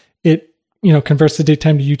datetime, it converts the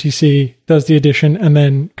datetime to UTC, does the addition, and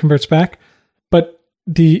then converts back. But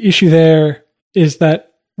the issue there is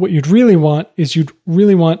that what you'd really want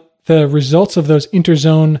the results of those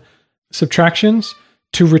interzone subtractions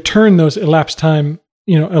to return those elapsed time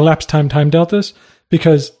time deltas,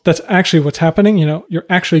 because that's actually what's happening. You're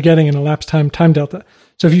actually getting an elapsed time delta.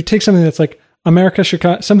 So if you take something that's like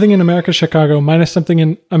something in America, Chicago, minus something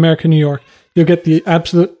in America, New York, you'll get the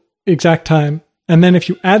absolute exact time. And then if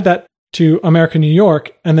you add that to America, New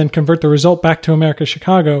York, and then convert the result back to America,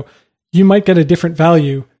 Chicago, you might get a different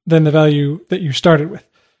value than the value that you started with.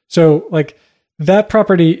 So like that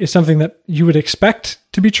property is something that you would expect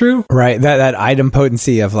to be true. Right. That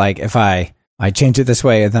idempotency of like, if I change it this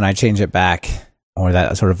way and then I change it back, or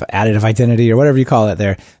that sort of additive identity or whatever you call it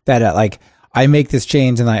there, that like I make this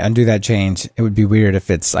change and I undo that change. It would be weird if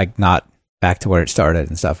it's like not back to where it started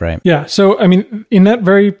and stuff, right? Yeah. So, I mean, in that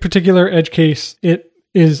very particular edge case, it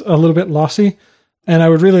is a little bit lossy, and I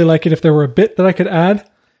would really like it if there were a bit that I could add.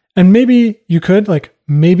 And maybe you could, like,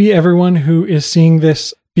 maybe everyone who is seeing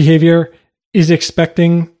this behavior is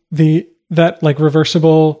expecting that like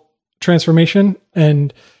reversible transformation,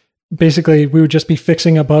 and basically we would just be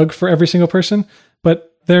fixing a bug for every single person.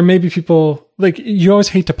 But there may be people, like, you always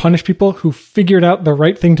hate to punish people who figured out the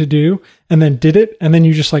right thing to do and then did it, and then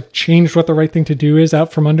you just like changed what the right thing to do is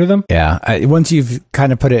out from under them. Yeah. Once you've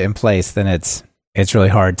kind of put it in place, then it's really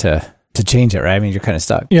hard to change it, right? I mean, you're kind of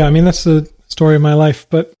stuck. Yeah. I mean, that's the story of my life,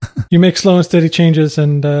 but you make slow and steady changes,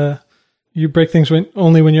 and you break things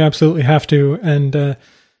only when you absolutely have to. And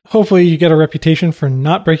hopefully you get a reputation for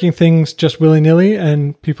not breaking things just willy-nilly,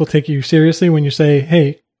 and people take you seriously when you say,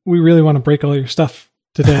 hey, we really want to break all your stuff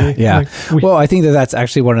today. Yeah. Well, I think that's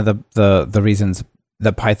actually one of the reasons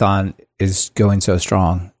that Python is going so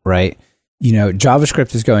strong, right?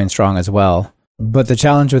 JavaScript is going strong as well. But the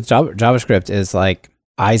challenge with JavaScript is like,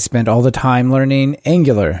 I spent all the time learning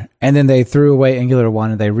Angular, and then they threw away Angular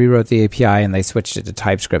 1 and they rewrote the API and they switched it to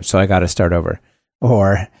TypeScript. So I got to start over.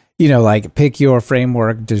 Or, like pick your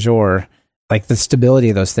framework du jour. Like the stability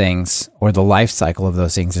of those things or the life cycle of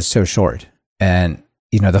those things is so short. And,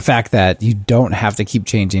 the fact that you don't have to keep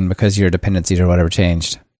changing because your dependencies or whatever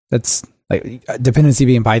changed, that's like dependency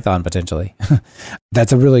being Python potentially.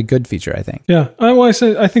 That's a really good feature, I think. Yeah. Well,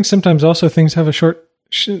 I think sometimes also things have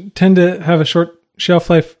tend to have a short shelf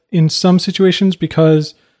life in some situations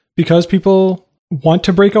because people want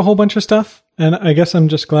to break a whole bunch of stuff. And I guess I'm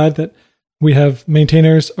just glad that we have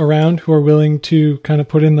maintainers around who are willing to kind of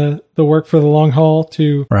put in the work for the long haul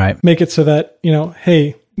to make it so that,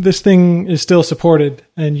 hey, this thing is still supported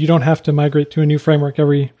and you don't have to migrate to a new framework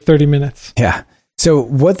every 30 minutes. Yeah. So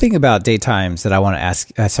one thing about datetimes that I want to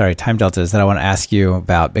ask, time deltas that I want to ask you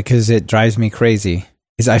about, because it drives me crazy,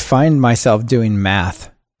 is I find myself doing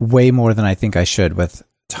math way more than I think I should with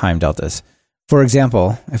time deltas. For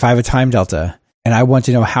example, if I have a time delta and I want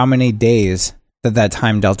to know how many days that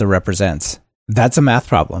time delta represents, that's a math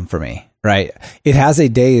problem for me, right? It has a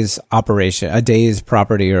days operation, a days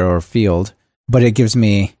property or field, but it gives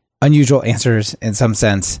me unusual answers in some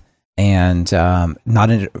sense and not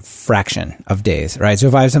a fraction of days, right? So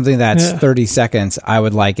if I have something that's 30 seconds, I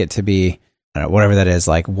would like it to be, I don't know, whatever that is,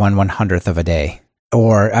 like 1/100th of a day.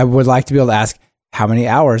 Or I would like to be able to ask, how many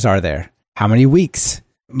hours are there? How many weeks?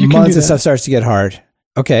 Months and stuff starts to get hard.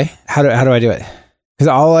 Okay, how do I do it? Because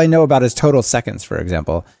all I know about is total seconds, for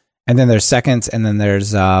example. And then there's seconds, and then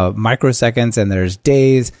there's microseconds, and there's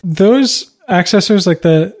days. Those accessors, like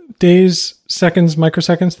the days, seconds,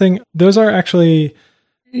 microseconds thing, those are actually...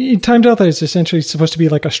 Time delta is essentially supposed to be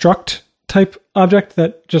like a struct type object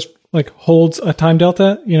that just like holds a time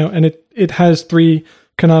delta, and it has 3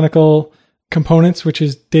 canonical components, which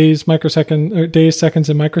is days, microsecond, or days, seconds,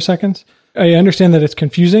 and microseconds. I understand that it's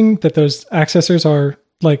confusing that those accessors are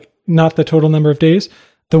like not the total number of days.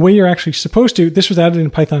 The way you're actually supposed to, this was added in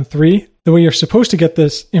Python 3, the way you're supposed to get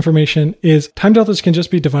this information is time deltas can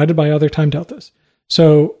just be divided by other time deltas.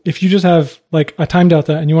 So if you just have like a time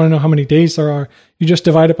delta and you want to know how many days there are, you just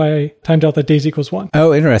divide it by time delta days equals 1.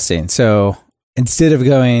 Oh, interesting. So instead of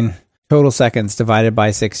going total seconds divided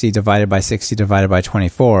by 60 divided by 60 divided by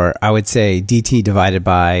 24, I would say DT divided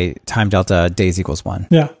by time delta days equals 1.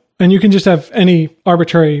 Yeah. And you can just have any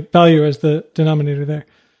arbitrary value as the denominator there.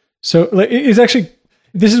 So it's actually,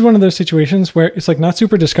 this is one of those situations where it's like not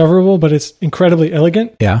super discoverable, but it's incredibly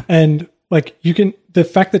elegant. Yeah. And like the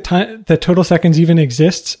fact that total seconds even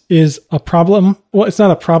exists is a problem. Well, it's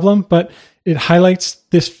not a problem, but it highlights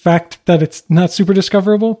this fact that it's not super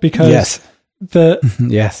discoverable because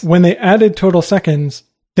when they added total seconds,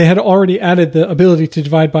 they had already added the ability to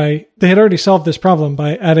divide by, they had already solved this problem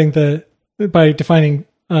by defining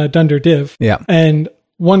dunder div. Yeah. And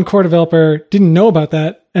one core developer didn't know about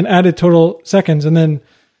that and added total seconds. And then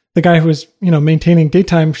the guy who was, maintaining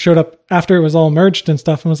datetime showed up after it was all merged and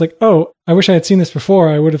stuff and was like, oh, I wish I had seen this before.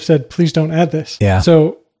 I would have said, please don't add this. Yeah.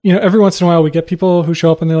 So, every once in a while we get people who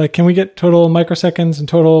show up and they're like, can we get total microseconds and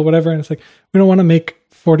total whatever? And it's like, we don't want to make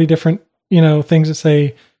 40 different, things that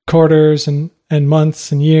say quarters and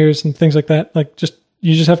months and years and things like that. Like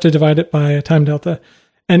you just have to divide it by a time delta.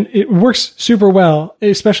 And it works super well,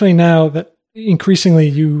 especially now that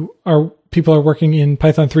increasingly people are working in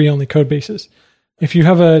Python 3 only code bases. If you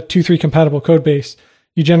have a 2.3 compatible code base,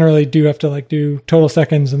 you generally do have to do total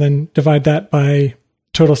seconds and then divide that by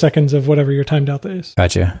total seconds of whatever your time delta is.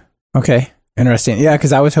 Gotcha. Okay. Interesting. Yeah,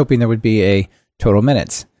 because I was hoping there would be a total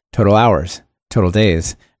minutes, total hours, total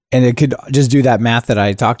days. And it could just do that math that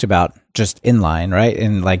I talked about just inline, right?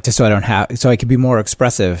 And just so I could be more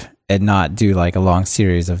expressive and not do a long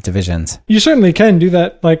series of divisions. You certainly can do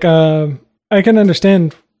that. I can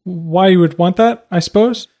understand why you would want that, I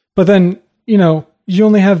suppose. But then, you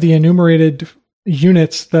only have the enumerated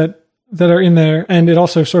units that are in there. And it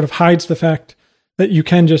also sort of hides the fact that you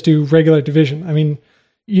can just do regular division. I mean,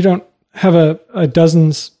 you don't have a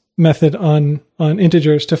dozens method on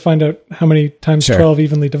integers to find out how many times 12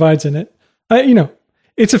 evenly divides in it.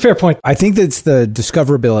 It's a fair point. I think that's the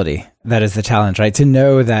discoverability that is the challenge, right? To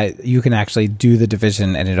know that you can actually do the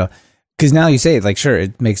division and because now you say it, sure,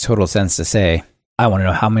 it makes total sense to say, I want to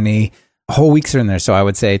know how many whole weeks are in there. So I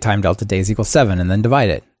would say time delta days equals 7 and then divide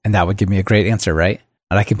it. And that would give me a great answer, right?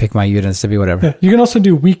 And I can pick my units to be whatever. Yeah, you can also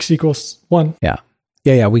do weeks equals 1. Yeah.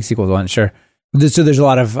 Yeah. Weeks equals 1. Sure. So there's a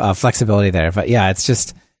lot of flexibility there. But yeah, it's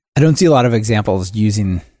just, I don't see a lot of examples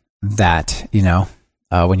using that,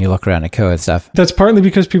 when you look around at code and stuff. That's partly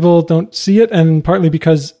because people don't see it and partly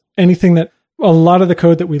because anything that, a lot of the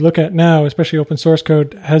code that we look at now, especially open source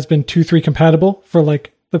code, has been 2.3 compatible for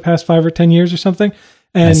like the past 5 or 10 years or something.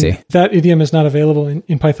 And that idiom is not available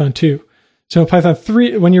in Python 2. So Python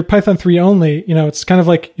 3, when you're Python 3 only, it's kind of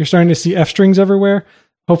like you're starting to see F strings everywhere.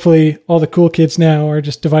 Hopefully all the cool kids now are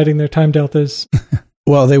just dividing their time deltas.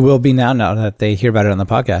 Well, they will be now that they hear about it on the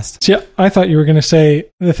podcast. So yeah, I thought you were going to say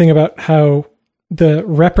the thing about how the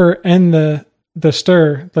repr and the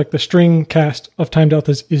stir, like the string cast of time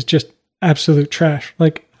deltas, is just absolute trash.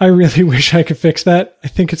 Like, I really wish I could fix that. I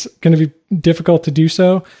think it's going to be difficult to do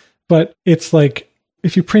so, but it's like,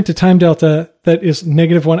 if you print a time delta that is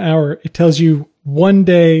 -1 hour, it tells you 1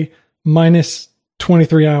 day minus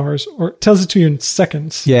 23 hours, or it tells it to you in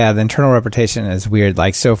seconds. Yeah, the internal representation is weird.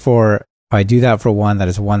 Like, so if I do that for one that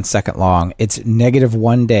is 1 second long, it's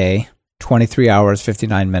 -1 day, 23 hours,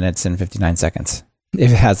 59 minutes, and 59 seconds.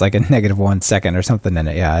 If it has like a -1 second or something in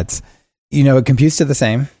it. Yeah, it's, it computes to the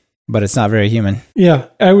same, but it's not very human. Yeah,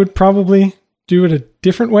 I would probably do it a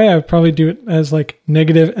different way. I would probably do it as like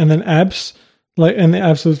negative and then abs, like, and the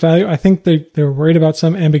absolute value. I think they're worried about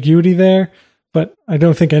some ambiguity there, but I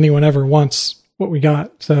don't think anyone ever wants what we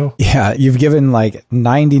got. So yeah, you've given like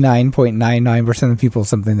 99.99% of people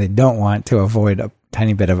something they don't want to avoid a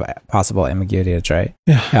tiny bit of possible ambiguity. That's right.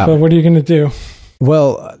 Yeah. But what are you going to do?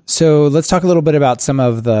 Well, so let's talk a little bit about some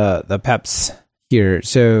of the PEPs here.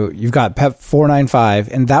 So you've got PEP 495,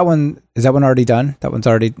 and is that one already done? That one's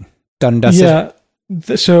already done and dusted? Yeah.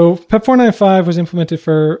 So PEP 495 was implemented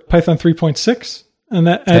for Python 3.6, and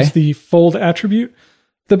that adds the fold attribute.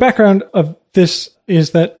 The background of this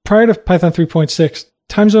is that prior to Python 3.6,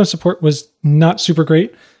 time zone support was not super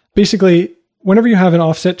great. Basically, whenever you have an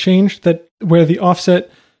offset change where the offset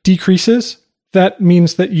decreases, that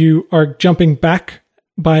means that you are jumping back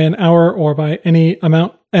by an hour or by any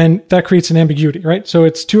amount, and that creates an ambiguity, right? So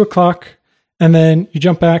it's 2:00, and then you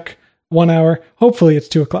jump back 1 hour. Hopefully it's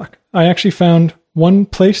 2:00. I actually found one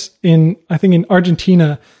place I think in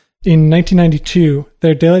Argentina in 1992,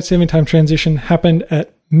 their daylight saving time transition happened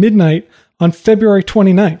at midnight on February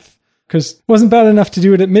 29th, because it wasn't bad enough to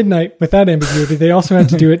do it at midnight with that ambiguity. They also had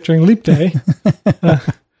to do it during leap day.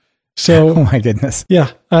 Oh my goodness.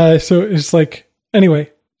 Yeah. So it's like, anyway,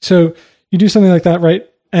 so you do something like that, right?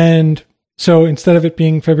 And so instead of it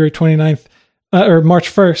being February 29th or March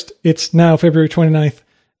 1st, it's now February 29th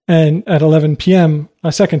and at 11 p.m.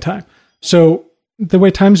 a second time. So the way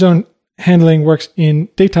time zone handling works in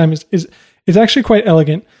datetime is actually quite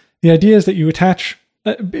elegant. The idea is that you attach,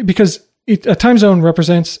 because a time zone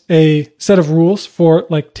represents a set of rules for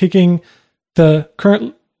like taking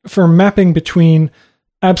for mapping between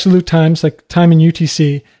absolute times, like time in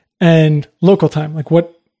UTC, and local time, like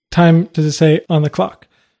what time does it say on the clock.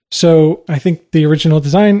 So I think the original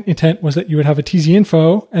design intent was that you would have a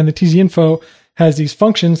tzinfo, and the tzinfo has these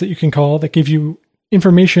functions that you can call that give you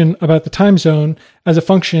information about the time zone as a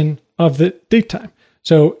function of the date time.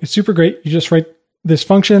 So it's super great. You just write this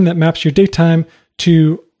function that maps your date time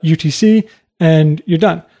to UTC, and you're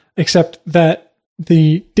done. Except that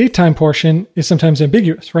the date time portion is sometimes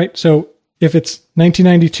ambiguous, right? So if it's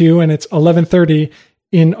 1992 and it's 11:30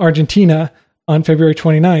 in Argentina on February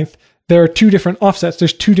 29th, there are 2 different offsets.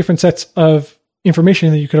 There's 2 different sets of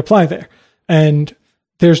information that you could apply there. And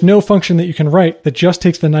there's no function that you can write that just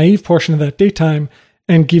takes the naive portion of that date time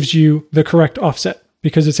and gives you the correct offset,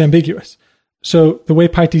 because it's ambiguous. So the way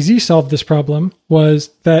PyTZ solved this problem was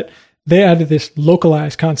that they added this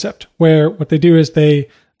localized concept, where what they do is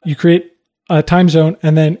you create a time zone,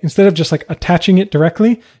 and then instead of just like attaching it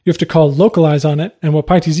directly, you have to call localize on it. And what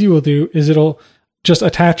PyTZ will do is it'll just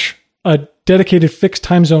attach a dedicated fixed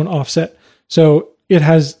time zone offset. So it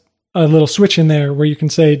has a little switch in there where you can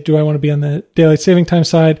say, do I want to be on the daylight saving time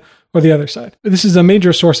side or the other side? This is a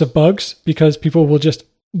major source of bugs, because people will just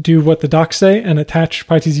do what the docs say and attach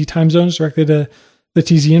PyTZ time zones directly to the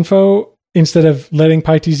tzinfo instead of letting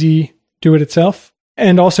PyTZ do it itself.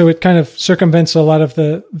 And also it kind of circumvents a lot of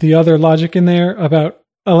the other logic in there about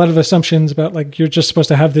a lot of assumptions about like you're just supposed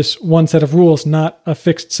to have this one set of rules, not a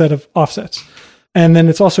fixed set of offsets. And then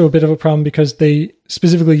it's also a bit of a problem because they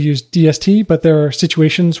specifically use DST, but there are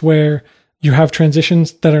situations where you have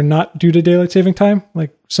transitions that are not due to daylight saving time,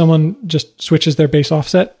 like someone just switches their base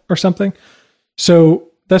offset or something. So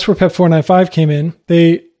that's where PEP 495 came in.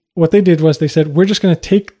 What they did was they said, we're just going to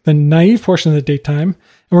take the naive portion of the date time and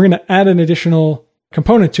we're going to add an additional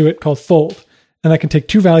component to it called fold. And that can take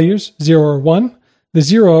 2 values, 0 or 1. The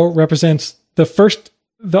 0 represents the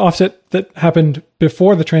offset that happened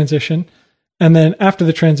before the transition. And then after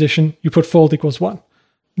the transition, you put fold equals 1.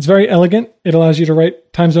 It's very elegant. It allows you to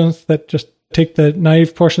write time zones that just take the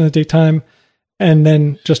naive portion of the date time and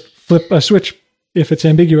then just flip a switch if it's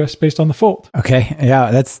ambiguous based on the fold. Okay.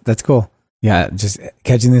 Yeah, that's cool. Yeah, just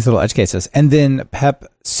catching these little edge cases. And then PEP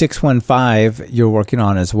 615 you're working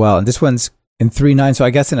on as well. And this one's in 3.9. So I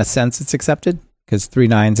guess in a sense it's accepted because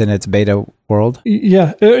 3.9's in its beta world.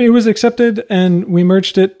 Yeah, it was accepted and we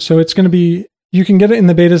merged it. So it's going to be, you can get it in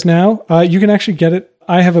the betas now. You can actually get it.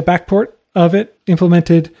 I have a backport of it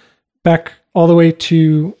implemented back all the way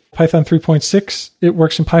to Python 3.6. It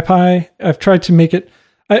works in PyPy. I've tried to make it,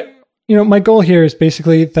 my goal here is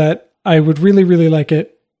basically that I would really, really like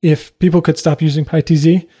it if people could stop using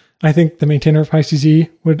PyTZ. I think the maintainer of PyTZ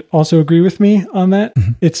would also agree with me on that.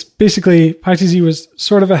 Mm-hmm. It's basically, PyTZ was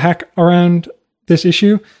sort of a hack around this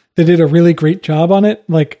issue. They did a really great job on it.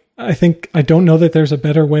 Like, I don't know that there's a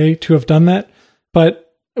better way to have done that.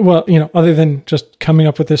 But, well, other than just coming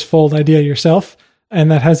up with this fold idea yourself,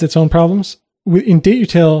 and that has its own problems. In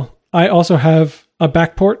datetime, I also have a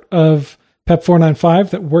backport of PEP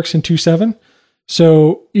 495 that works in 2.7.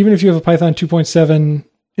 So even if you have a Python 2.7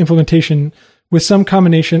 implementation with some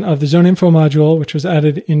combination of the zone info module, which was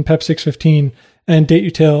added in PEP 615 and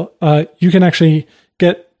dateutil, you can actually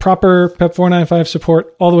get proper PEP 495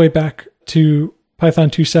 support all the way back to Python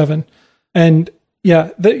 2.7. And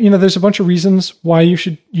yeah, there's a bunch of reasons why you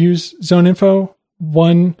should use zone info.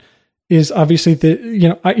 One is obviously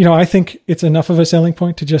I think it's enough of a selling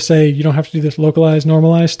point to just say you don't have to do this localized,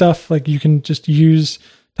 normalized stuff. Like you can just use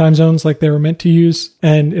time zones like they were meant to use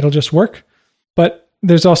and it'll just work. But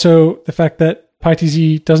there's also the fact that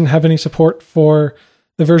PyTZ doesn't have any support for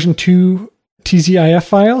the version 2 TZIF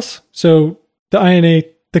files. So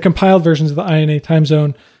the compiled versions of the INA time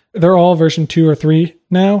zone, they're all version 2 or 3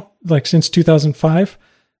 now, like since 2005.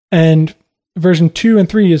 And version 2 and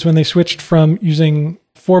 3 is when they switched from using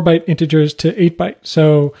 4-byte integers to 8-byte.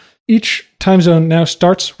 So each time zone now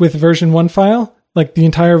starts with version 1 file, like the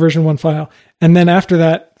entire version 1 file. And then after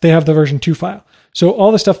that, they have the version 2 file. So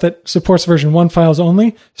all the stuff that supports version 1 files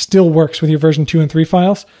only still works with your version 2 and 3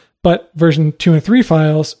 files, but version 2 and 3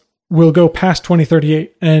 files will go past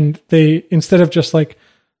 2038. And they, instead of just like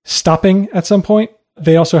stopping at some point,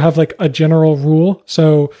 they also have like a general rule.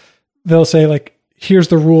 So they'll say like, here's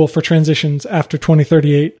the rule for transitions after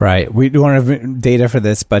 2038. Right. We don't have data for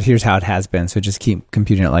this, but here's how it has been. So just keep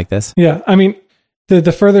computing it like this. Yeah. I mean,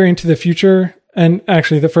 the further into the future and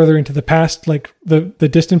actually the further into the past, like the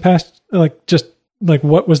distant past, like just like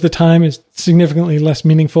what was the time is significantly less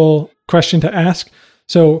meaningful question to ask.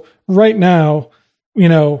 So right now,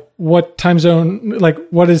 what time zone, like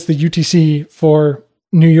what is the UTC for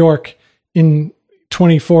New York in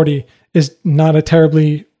 2040 is not a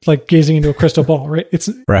terribly like gazing into a crystal ball, right? It's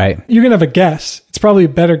right. You can have a guess. It's probably a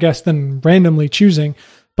better guess than randomly choosing,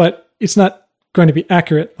 but it's not going to be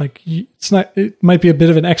accurate. Like it might be a bit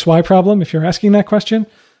of an XY problem if you're asking that question,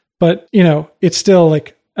 but it's still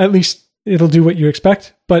like, at least it'll do what you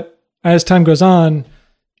expect. But as time goes on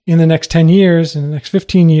in the next 10 years, in the next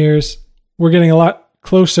 15 years, we're getting a lot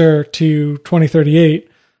closer to 2038.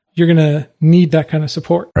 You're going to need that kind of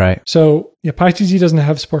support. Right. So yeah, PyTZ doesn't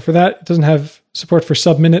have support for that. It doesn't have support for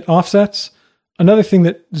sub-minute offsets. Another thing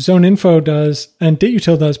that zone info does and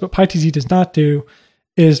dateutil does, but PyTZ does not do,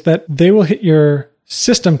 is that they will hit your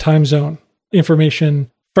system time zone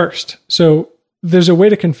information first. So there's a way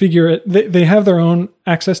to configure it. They have their own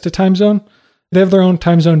access to time zone. They have their own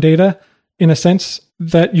time zone data in a sense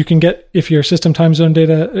that you can get if your system time zone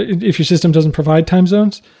data, if your system doesn't provide time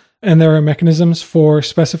zones. And there are mechanisms for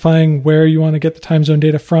specifying where you want to get the time zone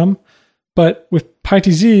data from. But with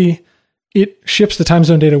PyTZ, it ships the time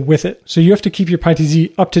zone data with it. So you have to keep your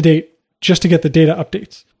PyTZ up to date just to get the data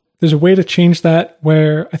updates. There's a way to change that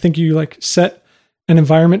where I think you like set an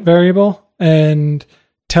environment variable and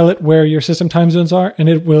tell it where your system time zones are, and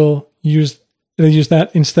it'll use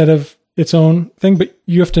that instead of its own thing, but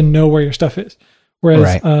you have to know where your stuff is.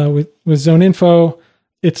 Whereas with zone info,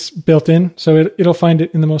 it's built in, so it'll find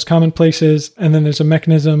it in the most common places, and then there's a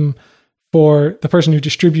mechanism for the person who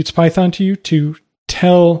distributes Python to you to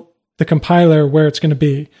tell the compiler where it's going to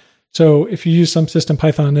be. So if you use some system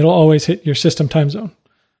Python, it'll always hit your system time zone,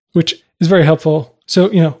 which is very helpful. So,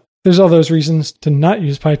 there's all those reasons to not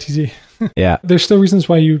use PyTZ. Yeah. There's still reasons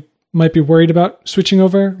why you might be worried about switching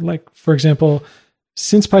over. Like, for example,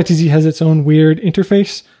 since PyTZ has its own weird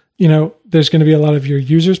interface, there's going to be a lot of your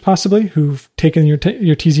users possibly who've taken your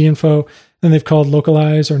TZ info and they've called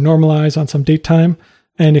localize or normalize on some date time.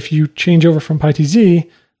 And if you change over from PyTZ,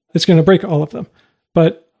 it's going to break all of them.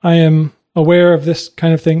 But I am aware of this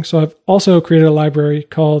kind of thing. So I've also created a library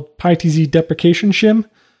called PyTZ deprecation shim,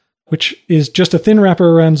 which is just a thin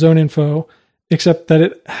wrapper around zone info, except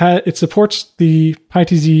that it supports the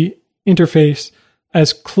PyTZ interface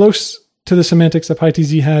as close to the semantics that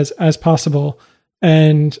PyTZ has as possible,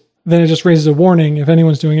 and then it just raises a warning if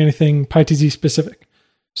anyone's doing anything PyTZ specific.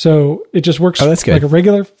 So it just works like a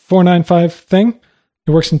regular 495 thing.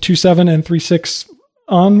 It works in 2.7 and 3.6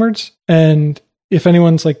 onwards. And if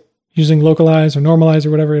anyone's like using localize or normalize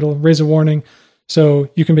or whatever, it'll raise a warning. So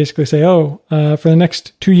you can basically say, for the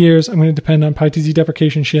next 2 years, I'm going to depend on PyTZ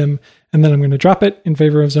deprecation shim, and then I'm going to drop it in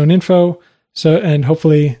favor of zone info. So, and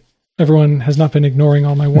hopefully everyone has not been ignoring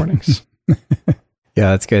all my warnings.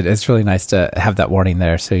 Yeah, that's good. It's really nice to have that warning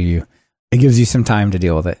there. So it gives you some time to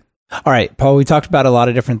deal with it. All right, Paul, we talked about a lot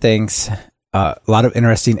of different things, a lot of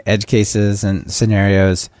interesting edge cases and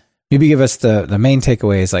scenarios. Maybe give us the main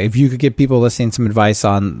takeaways. Like if you could give people listening some advice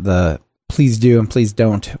on the please do and please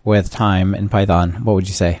don't with time in Python, what would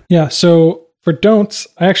you say? Yeah, so for don'ts,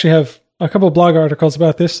 I actually have a couple of blog articles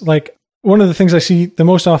about this. Like one of the things I see the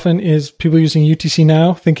most often is people using UTC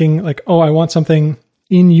now, thinking like, I want something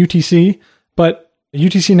in UTC, but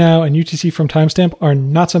UTC now and UTC from timestamp are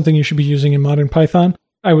not something you should be using in modern Python.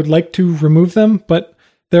 I would like to remove them, but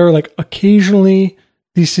there are like occasionally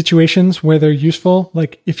these situations where they're useful.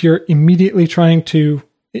 Like if you're immediately if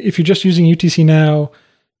you're just using UTC now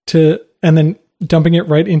and then dumping it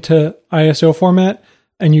right into ISO format,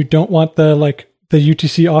 and you don't want the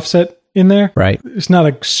UTC offset in there. Right. It's not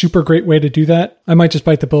a super great way to do that. I might just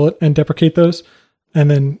bite the bullet and deprecate those,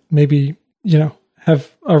 and then maybe,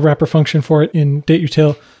 have a wrapper function for it in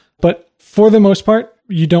dateutil. But for the most part,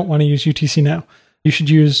 you don't want to use UTC now. You should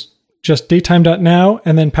use just datetime.now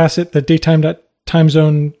and then pass it the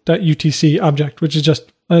datetime.timezone.utc object, which is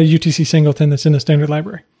just a UTC singleton that's in a standard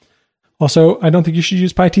library. Also, I don't think you should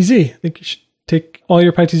use PyTZ. I think you should take all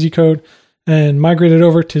your PyTZ code and migrate it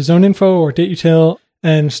over to zoneinfo or dateutil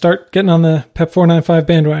and start getting on the PEP 495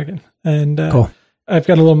 bandwagon. And cool. I've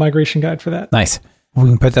got a little migration guide for that. Nice. We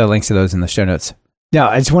can put the links to those in the show notes. Now,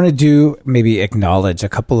 I just want to maybe acknowledge a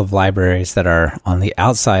couple of libraries that are on the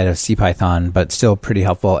outside of CPython, but still pretty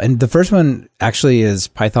helpful. And the first one actually is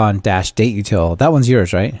Python-dateutil. That one's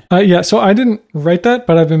yours, right? Yeah, so I didn't write that,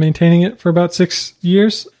 but I've been maintaining it for about 6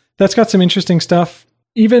 years. That's got some interesting stuff.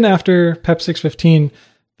 Even after PEP 6.15,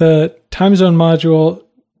 the time zone module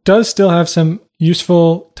does still have some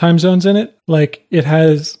useful time zones in it. Like it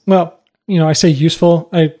has, I say useful.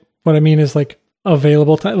 What I mean is like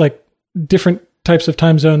available time, like different types of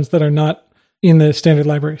time zones that are not in the standard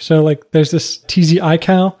library. So like there's this TZ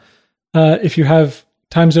iCal. If you have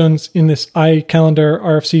time zones in this iCalendar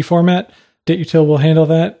RFC format, dateutil will handle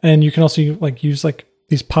that. And you can also use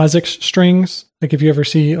these POSIX strings. Like if you ever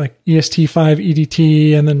see like EST5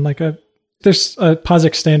 EDT, and then there's a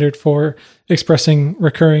POSIX standard for expressing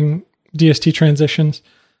recurring DST transitions.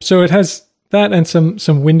 So it has that and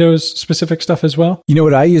some Windows specific stuff as well. You know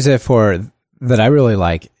what I use it for that I really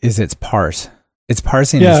like is its parse. Its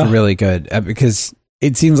parsing is really good because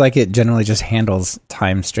it seems like it generally just handles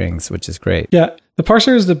time strings, which is great. Yeah. The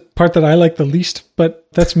parser is the part that I like the least, but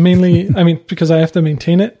that's mainly, because I have to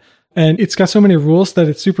maintain it, and it's got so many rules that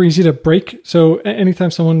it's super easy to break. So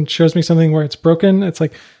anytime someone shows me something where it's broken, it's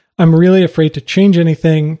like, I'm really afraid to change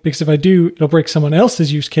anything, because if I do, it'll break someone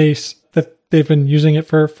else's use case that they've been using it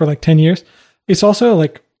for like 10 years. It's also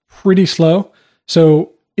like pretty slow.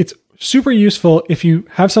 So it's super useful if you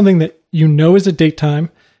have something that is a datetime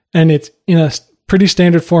and it's in a pretty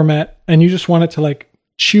standard format, and you just want it to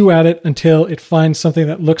chew at it until it finds something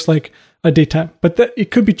that looks like a datetime. But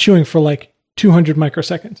it could be chewing for 200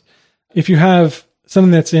 microseconds. If you have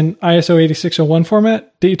something that's in ISO 8601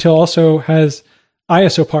 format, dateutil also has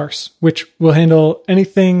ISO parse, which will handle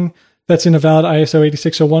anything that's in a valid ISO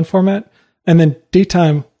 8601 format. And then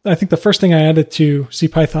datetime, I think the first thing I added to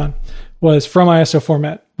CPython was from ISO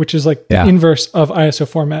format, which is the inverse of ISO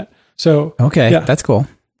format. So that's cool.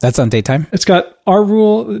 That's on datetime. It's got R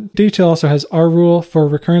rule. dateutil also has R rule for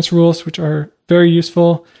recurrence rules, which are very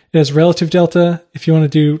useful. It has relative delta if you want to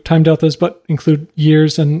do time deltas, but include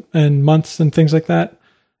years and months and things like that.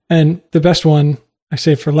 And the best one I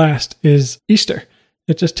saved for last is Easter.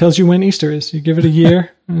 It just tells you when Easter is. You give it a year,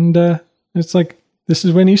 and it's like, this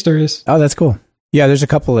is when Easter is. Oh, that's cool. Yeah, there's a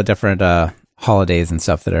couple of different holidays and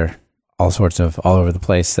stuff that are all over the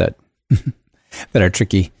place that that are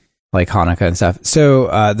tricky, like Hanukkah and stuff.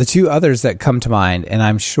 So the two others that come to mind, and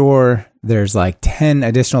I'm sure there's 10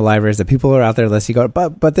 additional libraries that people are out there listening,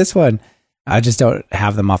 but this one, I just don't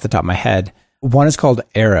have them off the top of my head. One is called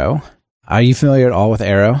Arrow. Are you familiar at all with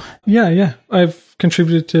Arrow? Yeah. I've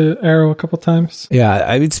contributed to Arrow a couple times.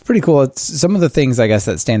 Yeah, it's pretty cool. It's some of the things, I guess,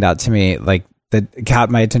 that stand out to me, that caught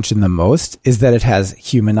my attention the most, is that it has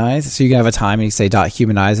humanize. So you can have a time and you say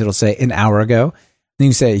 .humanize, it'll say an hour ago. Then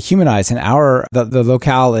you say humanize an hour, the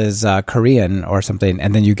locale is Korean or something,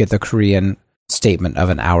 and then you get the Korean statement of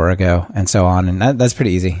an hour ago and so on. And that's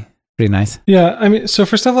pretty easy. Pretty nice. Yeah. I mean, so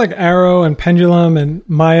for stuff like Arrow and Pendulum and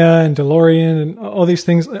Maya and DeLorean and all these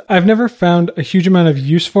things, I've never found a huge amount of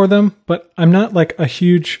use for them, but I'm not like a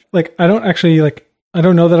huge, like, I don't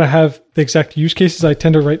know that I have the exact use cases. I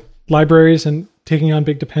tend to write libraries, and taking on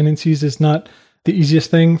big dependencies is not the easiest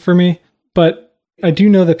thing for me. But I do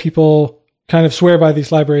know that people kind of swear by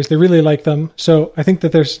these libraries. They really like them. So I think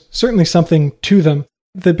that there's certainly something to them.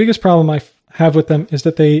 The biggest problem I have with them is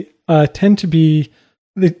that they tend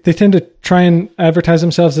to try and advertise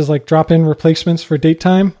themselves as like drop-in replacements for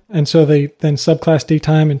datetime. And so they then subclass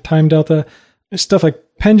datetime and time delta. Stuff like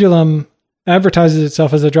Pendulum advertises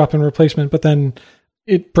itself as a drop-in replacement, but then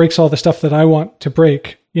it breaks all the stuff that I want to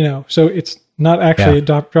break, so it's not actually a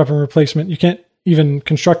drop-in replacement. You can't even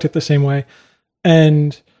construct it the same way.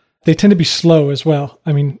 And they tend to be slow as well.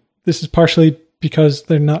 I mean, this is partially because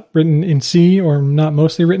they're not written in C, or not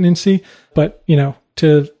mostly written in C, but,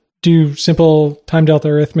 to do simple time delta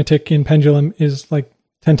arithmetic in Pendulum is like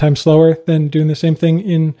 10 times slower than doing the same thing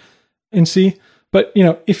in C. But,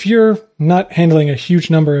 if you're not handling a huge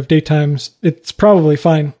number of daytimes, it's probably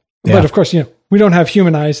fine. Yeah. But of course, we don't have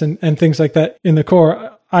human eyes and things like that in the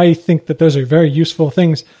core. I think that those are very useful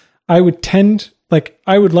things. I would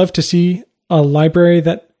love to see a library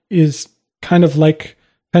that is kind of like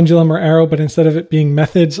Pendulum or Arrow, but instead of it being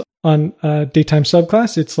methods on a datetime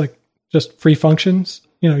subclass, it's like just free functions,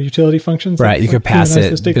 utility functions. Right. You could pass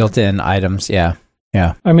it built-in items. Yeah.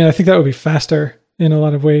 Yeah. I mean, I think that would be faster in a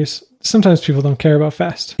lot of ways. Sometimes people don't care about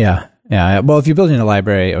fast. Yeah. Yeah. Well, if you're building a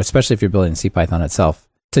library, especially if you're building CPython itself,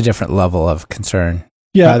 it's a different level of concern.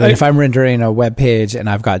 Yeah. If I'm rendering a web page and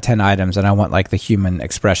I've got 10 items and I want like the human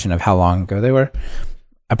expression of how long ago they were,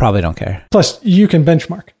 I probably don't care. Plus, you can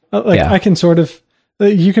benchmark. I can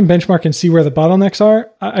you can benchmark and see where the bottlenecks are.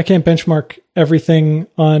 I can't benchmark everything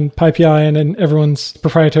on PyPI and in everyone's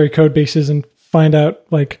proprietary code bases and find out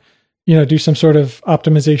do some sort of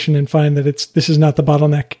optimization and find that this is not the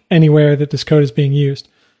bottleneck anywhere that this code is being used.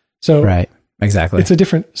 So right. Exactly. It's a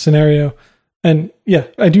different scenario. And yeah,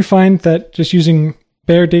 I do find that just using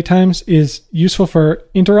bare datetimes is useful for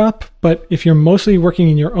interop, but if you're mostly working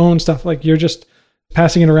in your own stuff, like you're just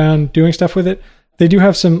passing it around, doing stuff with it, they do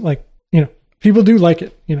have some people do like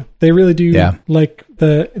it. They really do like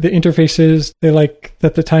the interfaces. They like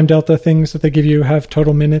that the time delta things that they give you have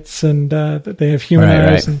total minutes and that they have human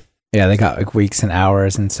errors. Right. Yeah, they got like weeks and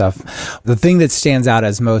hours and stuff. The thing that stands out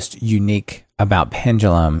as most unique about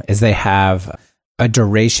Pendulum is they have a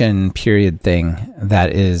duration period thing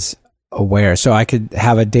that is aware. So I could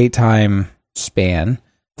have a datetime span,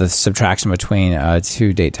 the subtraction between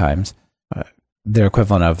two datetimes, their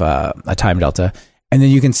equivalent of a time delta. And then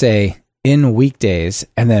you can say in weekdays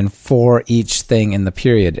and then for each thing in the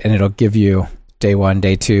period, and it'll give you day 1,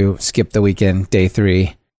 day 2, skip the weekend, day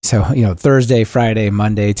 3. So, Thursday, Friday,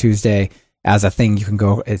 Monday, Tuesday as a thing you can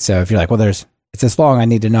go. So if you're like, well, it's this long, I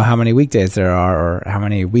need to know how many weekdays there are or how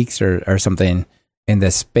many weeks or something in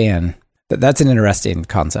this span. That's an interesting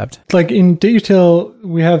concept. Like in dateutil,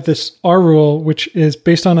 we have this R rule, which is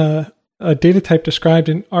based on a data type described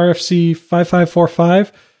in RFC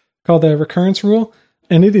 5545 called the recurrence rule.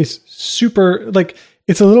 And it is super,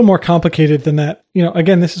 it's a little more complicated than that.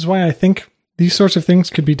 Again, this is why I think these sorts of things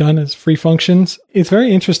could be done as free functions. It's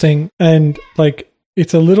very interesting. And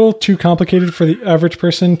it's a little too complicated for the average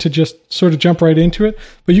person to just sort of jump right into it.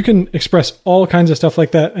 But you can express all kinds of stuff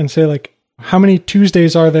like that and say how many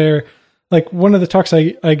Tuesdays are there? One of the talks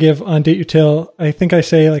I give on dateutil, I think I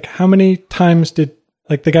say how many times did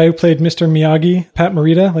the guy who played Mr. Miyagi, Pat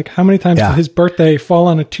Morita, how many times did his birthday fall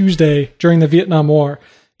on a Tuesday during the Vietnam War?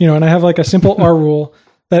 And I have a simple R rule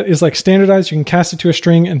that is standardized. You can cast it to a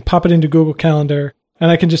string and pop it into Google Calendar. And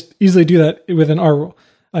I can just easily do that with an R rule.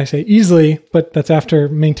 I say easily, but that's after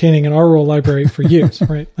maintaining an R rule library for years,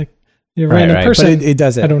 right? You're a random person. But it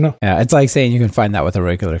does it. I don't know. Yeah, it's like saying you can find that with a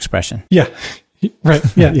regular expression. Yeah. Right.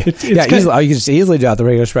 Yeah. It's you can just easily do that with a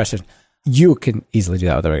regular expression. You can easily do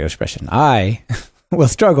that with a regular expression. I will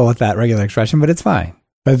struggle with that regular expression, but it's fine.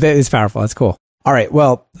 But it's powerful. It's cool. All right.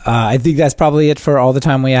 Well, I think that's probably it for all the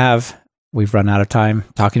time we have. We've run out of time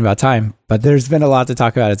talking about time, but there's been a lot to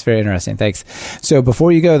talk about. It's very interesting. Thanks. So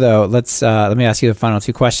before you go, though, let me ask you the final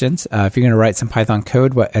 2 questions. If you're going to write some Python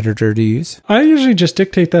code, what editor do you use? I usually just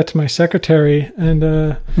dictate that to my secretary, and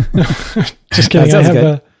just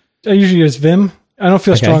kidding. I usually use Vim. I don't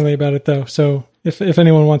feel strongly about it though. So if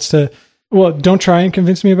anyone wants to, don't try and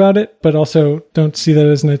convince me about it, but also don't see that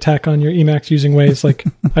as an attack on your Emacs using ways.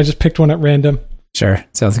 I just picked one at random. Sure.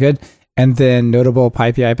 Sounds good. And then notable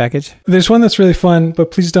PyPI package? There's one that's really fun,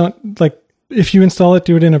 but please don't, if you install it,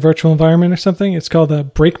 do it in a virtual environment or something. It's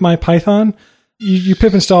called Break My Python. you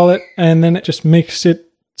pip install it, and then it just makes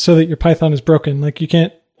it so that your Python is broken. Like you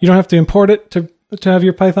don't have to import it to have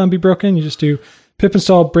your Python be broken. You just do pip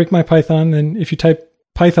install break my Python, and if you type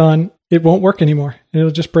Python, it won't work anymore.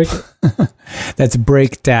 It'll just break it. That's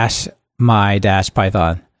break dash my dash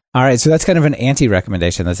Python. All right, so that's kind of an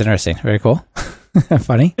anti-recommendation. That's interesting. Very cool.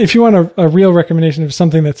 Funny. If you want a real recommendation of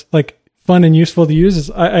something that's like fun and useful to use,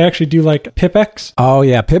 is I actually do like pipex. Oh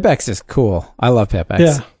yeah, pipex is cool. I love pipex.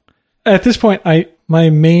 Yeah. At this point, my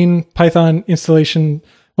main Python installation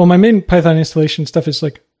stuff is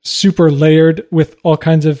like super layered with all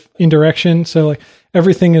kinds of indirection. So like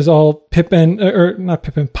everything is all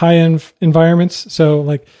PyEnv environments. So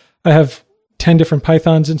like I have 10 different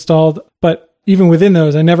Pythons installed, but even within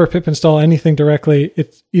those, I never pip install anything directly.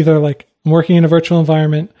 It's either like I'm working in a virtual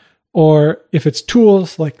environment, or if it's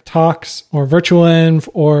tools like Tox or virtualenv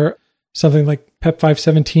or something like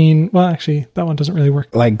pep517. Well, actually, that one doesn't really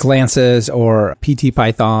work. Like Glances or PT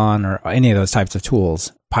Python or any of those types of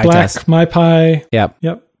tools. PyTest. Black, MyPy. Yep.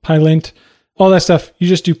 PyLint. All that stuff. You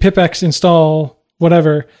just do pipex install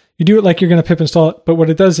whatever. You do it like you're going to pip install it, but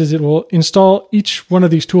what it does is it will install each one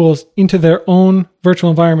of these tools into their own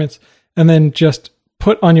virtual environments, and then just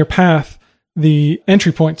put on your path the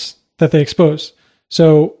entry points that they expose.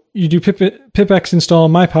 So you do pipex install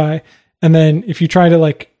MyPy, and then if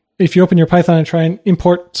you open your Python and try and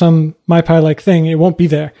import some MyPy-like thing, it won't be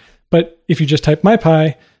there. But if you just type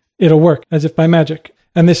MyPy, it'll work as if by magic.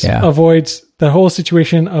 And this avoids the whole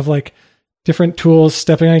situation of like different tools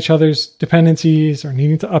stepping on each other's dependencies or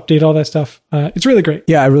needing to update all that stuff. It's really great.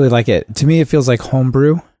 Yeah, I really like it. To me, it feels like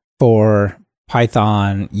homebrew for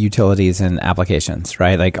Python utilities and applications,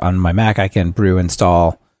 right? Like on my Mac, I can brew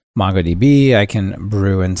install MongoDB, I can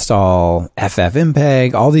brew install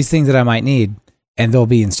ffmpeg, all these things that I might need, and they'll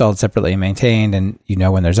be installed separately and maintained, and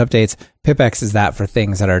when there's updates. Pipex is that for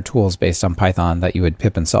things that are tools based on Python that you would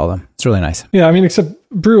pip install them. It's really nice. Yeah, I mean, except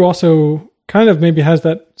Brew also kind of maybe has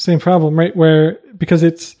that same problem, right? Where, because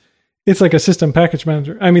it's like a system package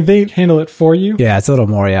manager. I mean, they handle it for you. Yeah, it's a little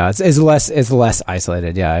more. Yeah, it's less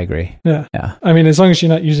isolated. Yeah, I agree. Yeah. I mean, as long as you're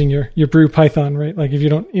not using your Brew Python, right? Like if you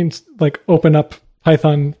don't open up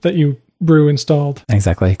Python that you Brew installed.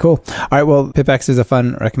 Exactly. Cool. All right. Well, pipex is a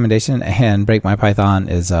fun recommendation, and break my Python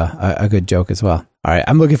is a good joke as well. All right.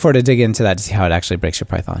 I'm looking forward to digging into that to see how it actually breaks your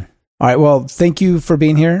Python. All right. Well, thank you for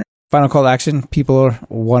being here. Final call to action. People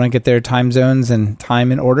want to get their time zones and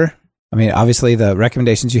time in order. I mean, obviously, the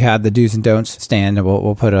recommendations you had, the do's and don'ts, stand, and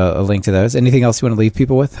we'll put a link to those. Anything else you want to leave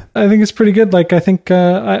people with? I think it's pretty good. Like, I think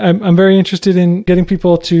I'm very interested in getting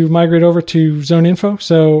people to migrate over to Zone Info.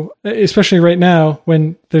 So, especially right now,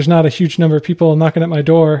 when there's not a huge number of people knocking at my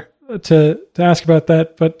door to ask about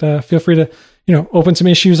that. But feel free to, open some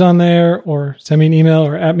issues on there, or send me an email,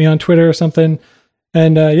 or at me on Twitter or something.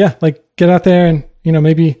 And get out there and,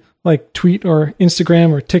 maybe like tweet or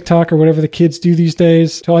Instagram or TikTok or whatever the kids do these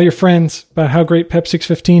days to all your friends about how great PEP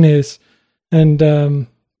 615 is. And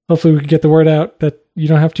hopefully we can get the word out that you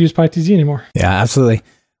don't have to use PyTZ anymore. Yeah, absolutely.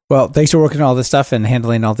 Well, thanks for working on all this stuff and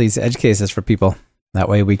handling all these edge cases for people. That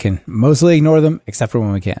way we can mostly ignore them, except for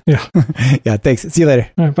when we can't. Yeah. Yeah, thanks. See you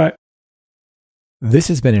later. All right, bye. This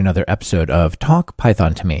has been another episode of Talk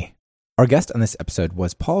Python to Me. Our guest on this episode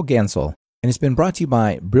was Paul Gansel, and it's been brought to you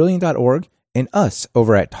by Brilliant.org and us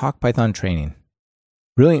over at Talk Python Training.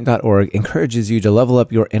 Brilliant.org encourages you to level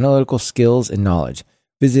up your analytical skills and knowledge.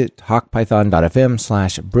 Visit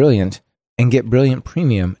talkpython.fm/brilliant and get Brilliant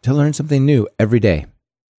Premium to learn something new every day.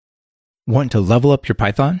 Want to level up your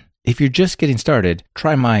Python? If you're just getting started,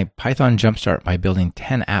 try my Python Jumpstart by Building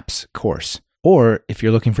 10 Apps course. Or if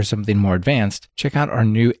you're looking for something more advanced, check out our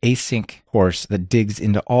new async course that digs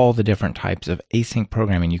into all the different types of async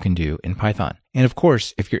programming you can do in Python. And of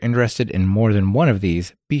course, if you're interested in more than one of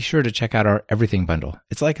these, be sure to check out our Everything Bundle.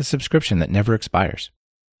 It's like a subscription that never expires.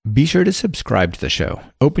 Be sure to subscribe to the show.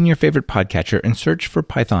 Open your favorite podcatcher and search for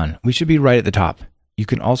Python. We should be right at the top. You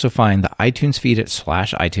can also find the iTunes feed at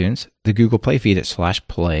 /iTunes, the Google Play feed at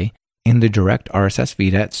 /play, and the direct RSS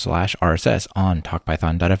feed at /RSS on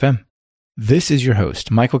talkpython.fm. This is your host,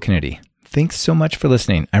 Michael Kennedy. Thanks so much for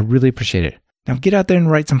listening. I really appreciate it. Now get out there and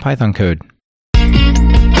write some Python code.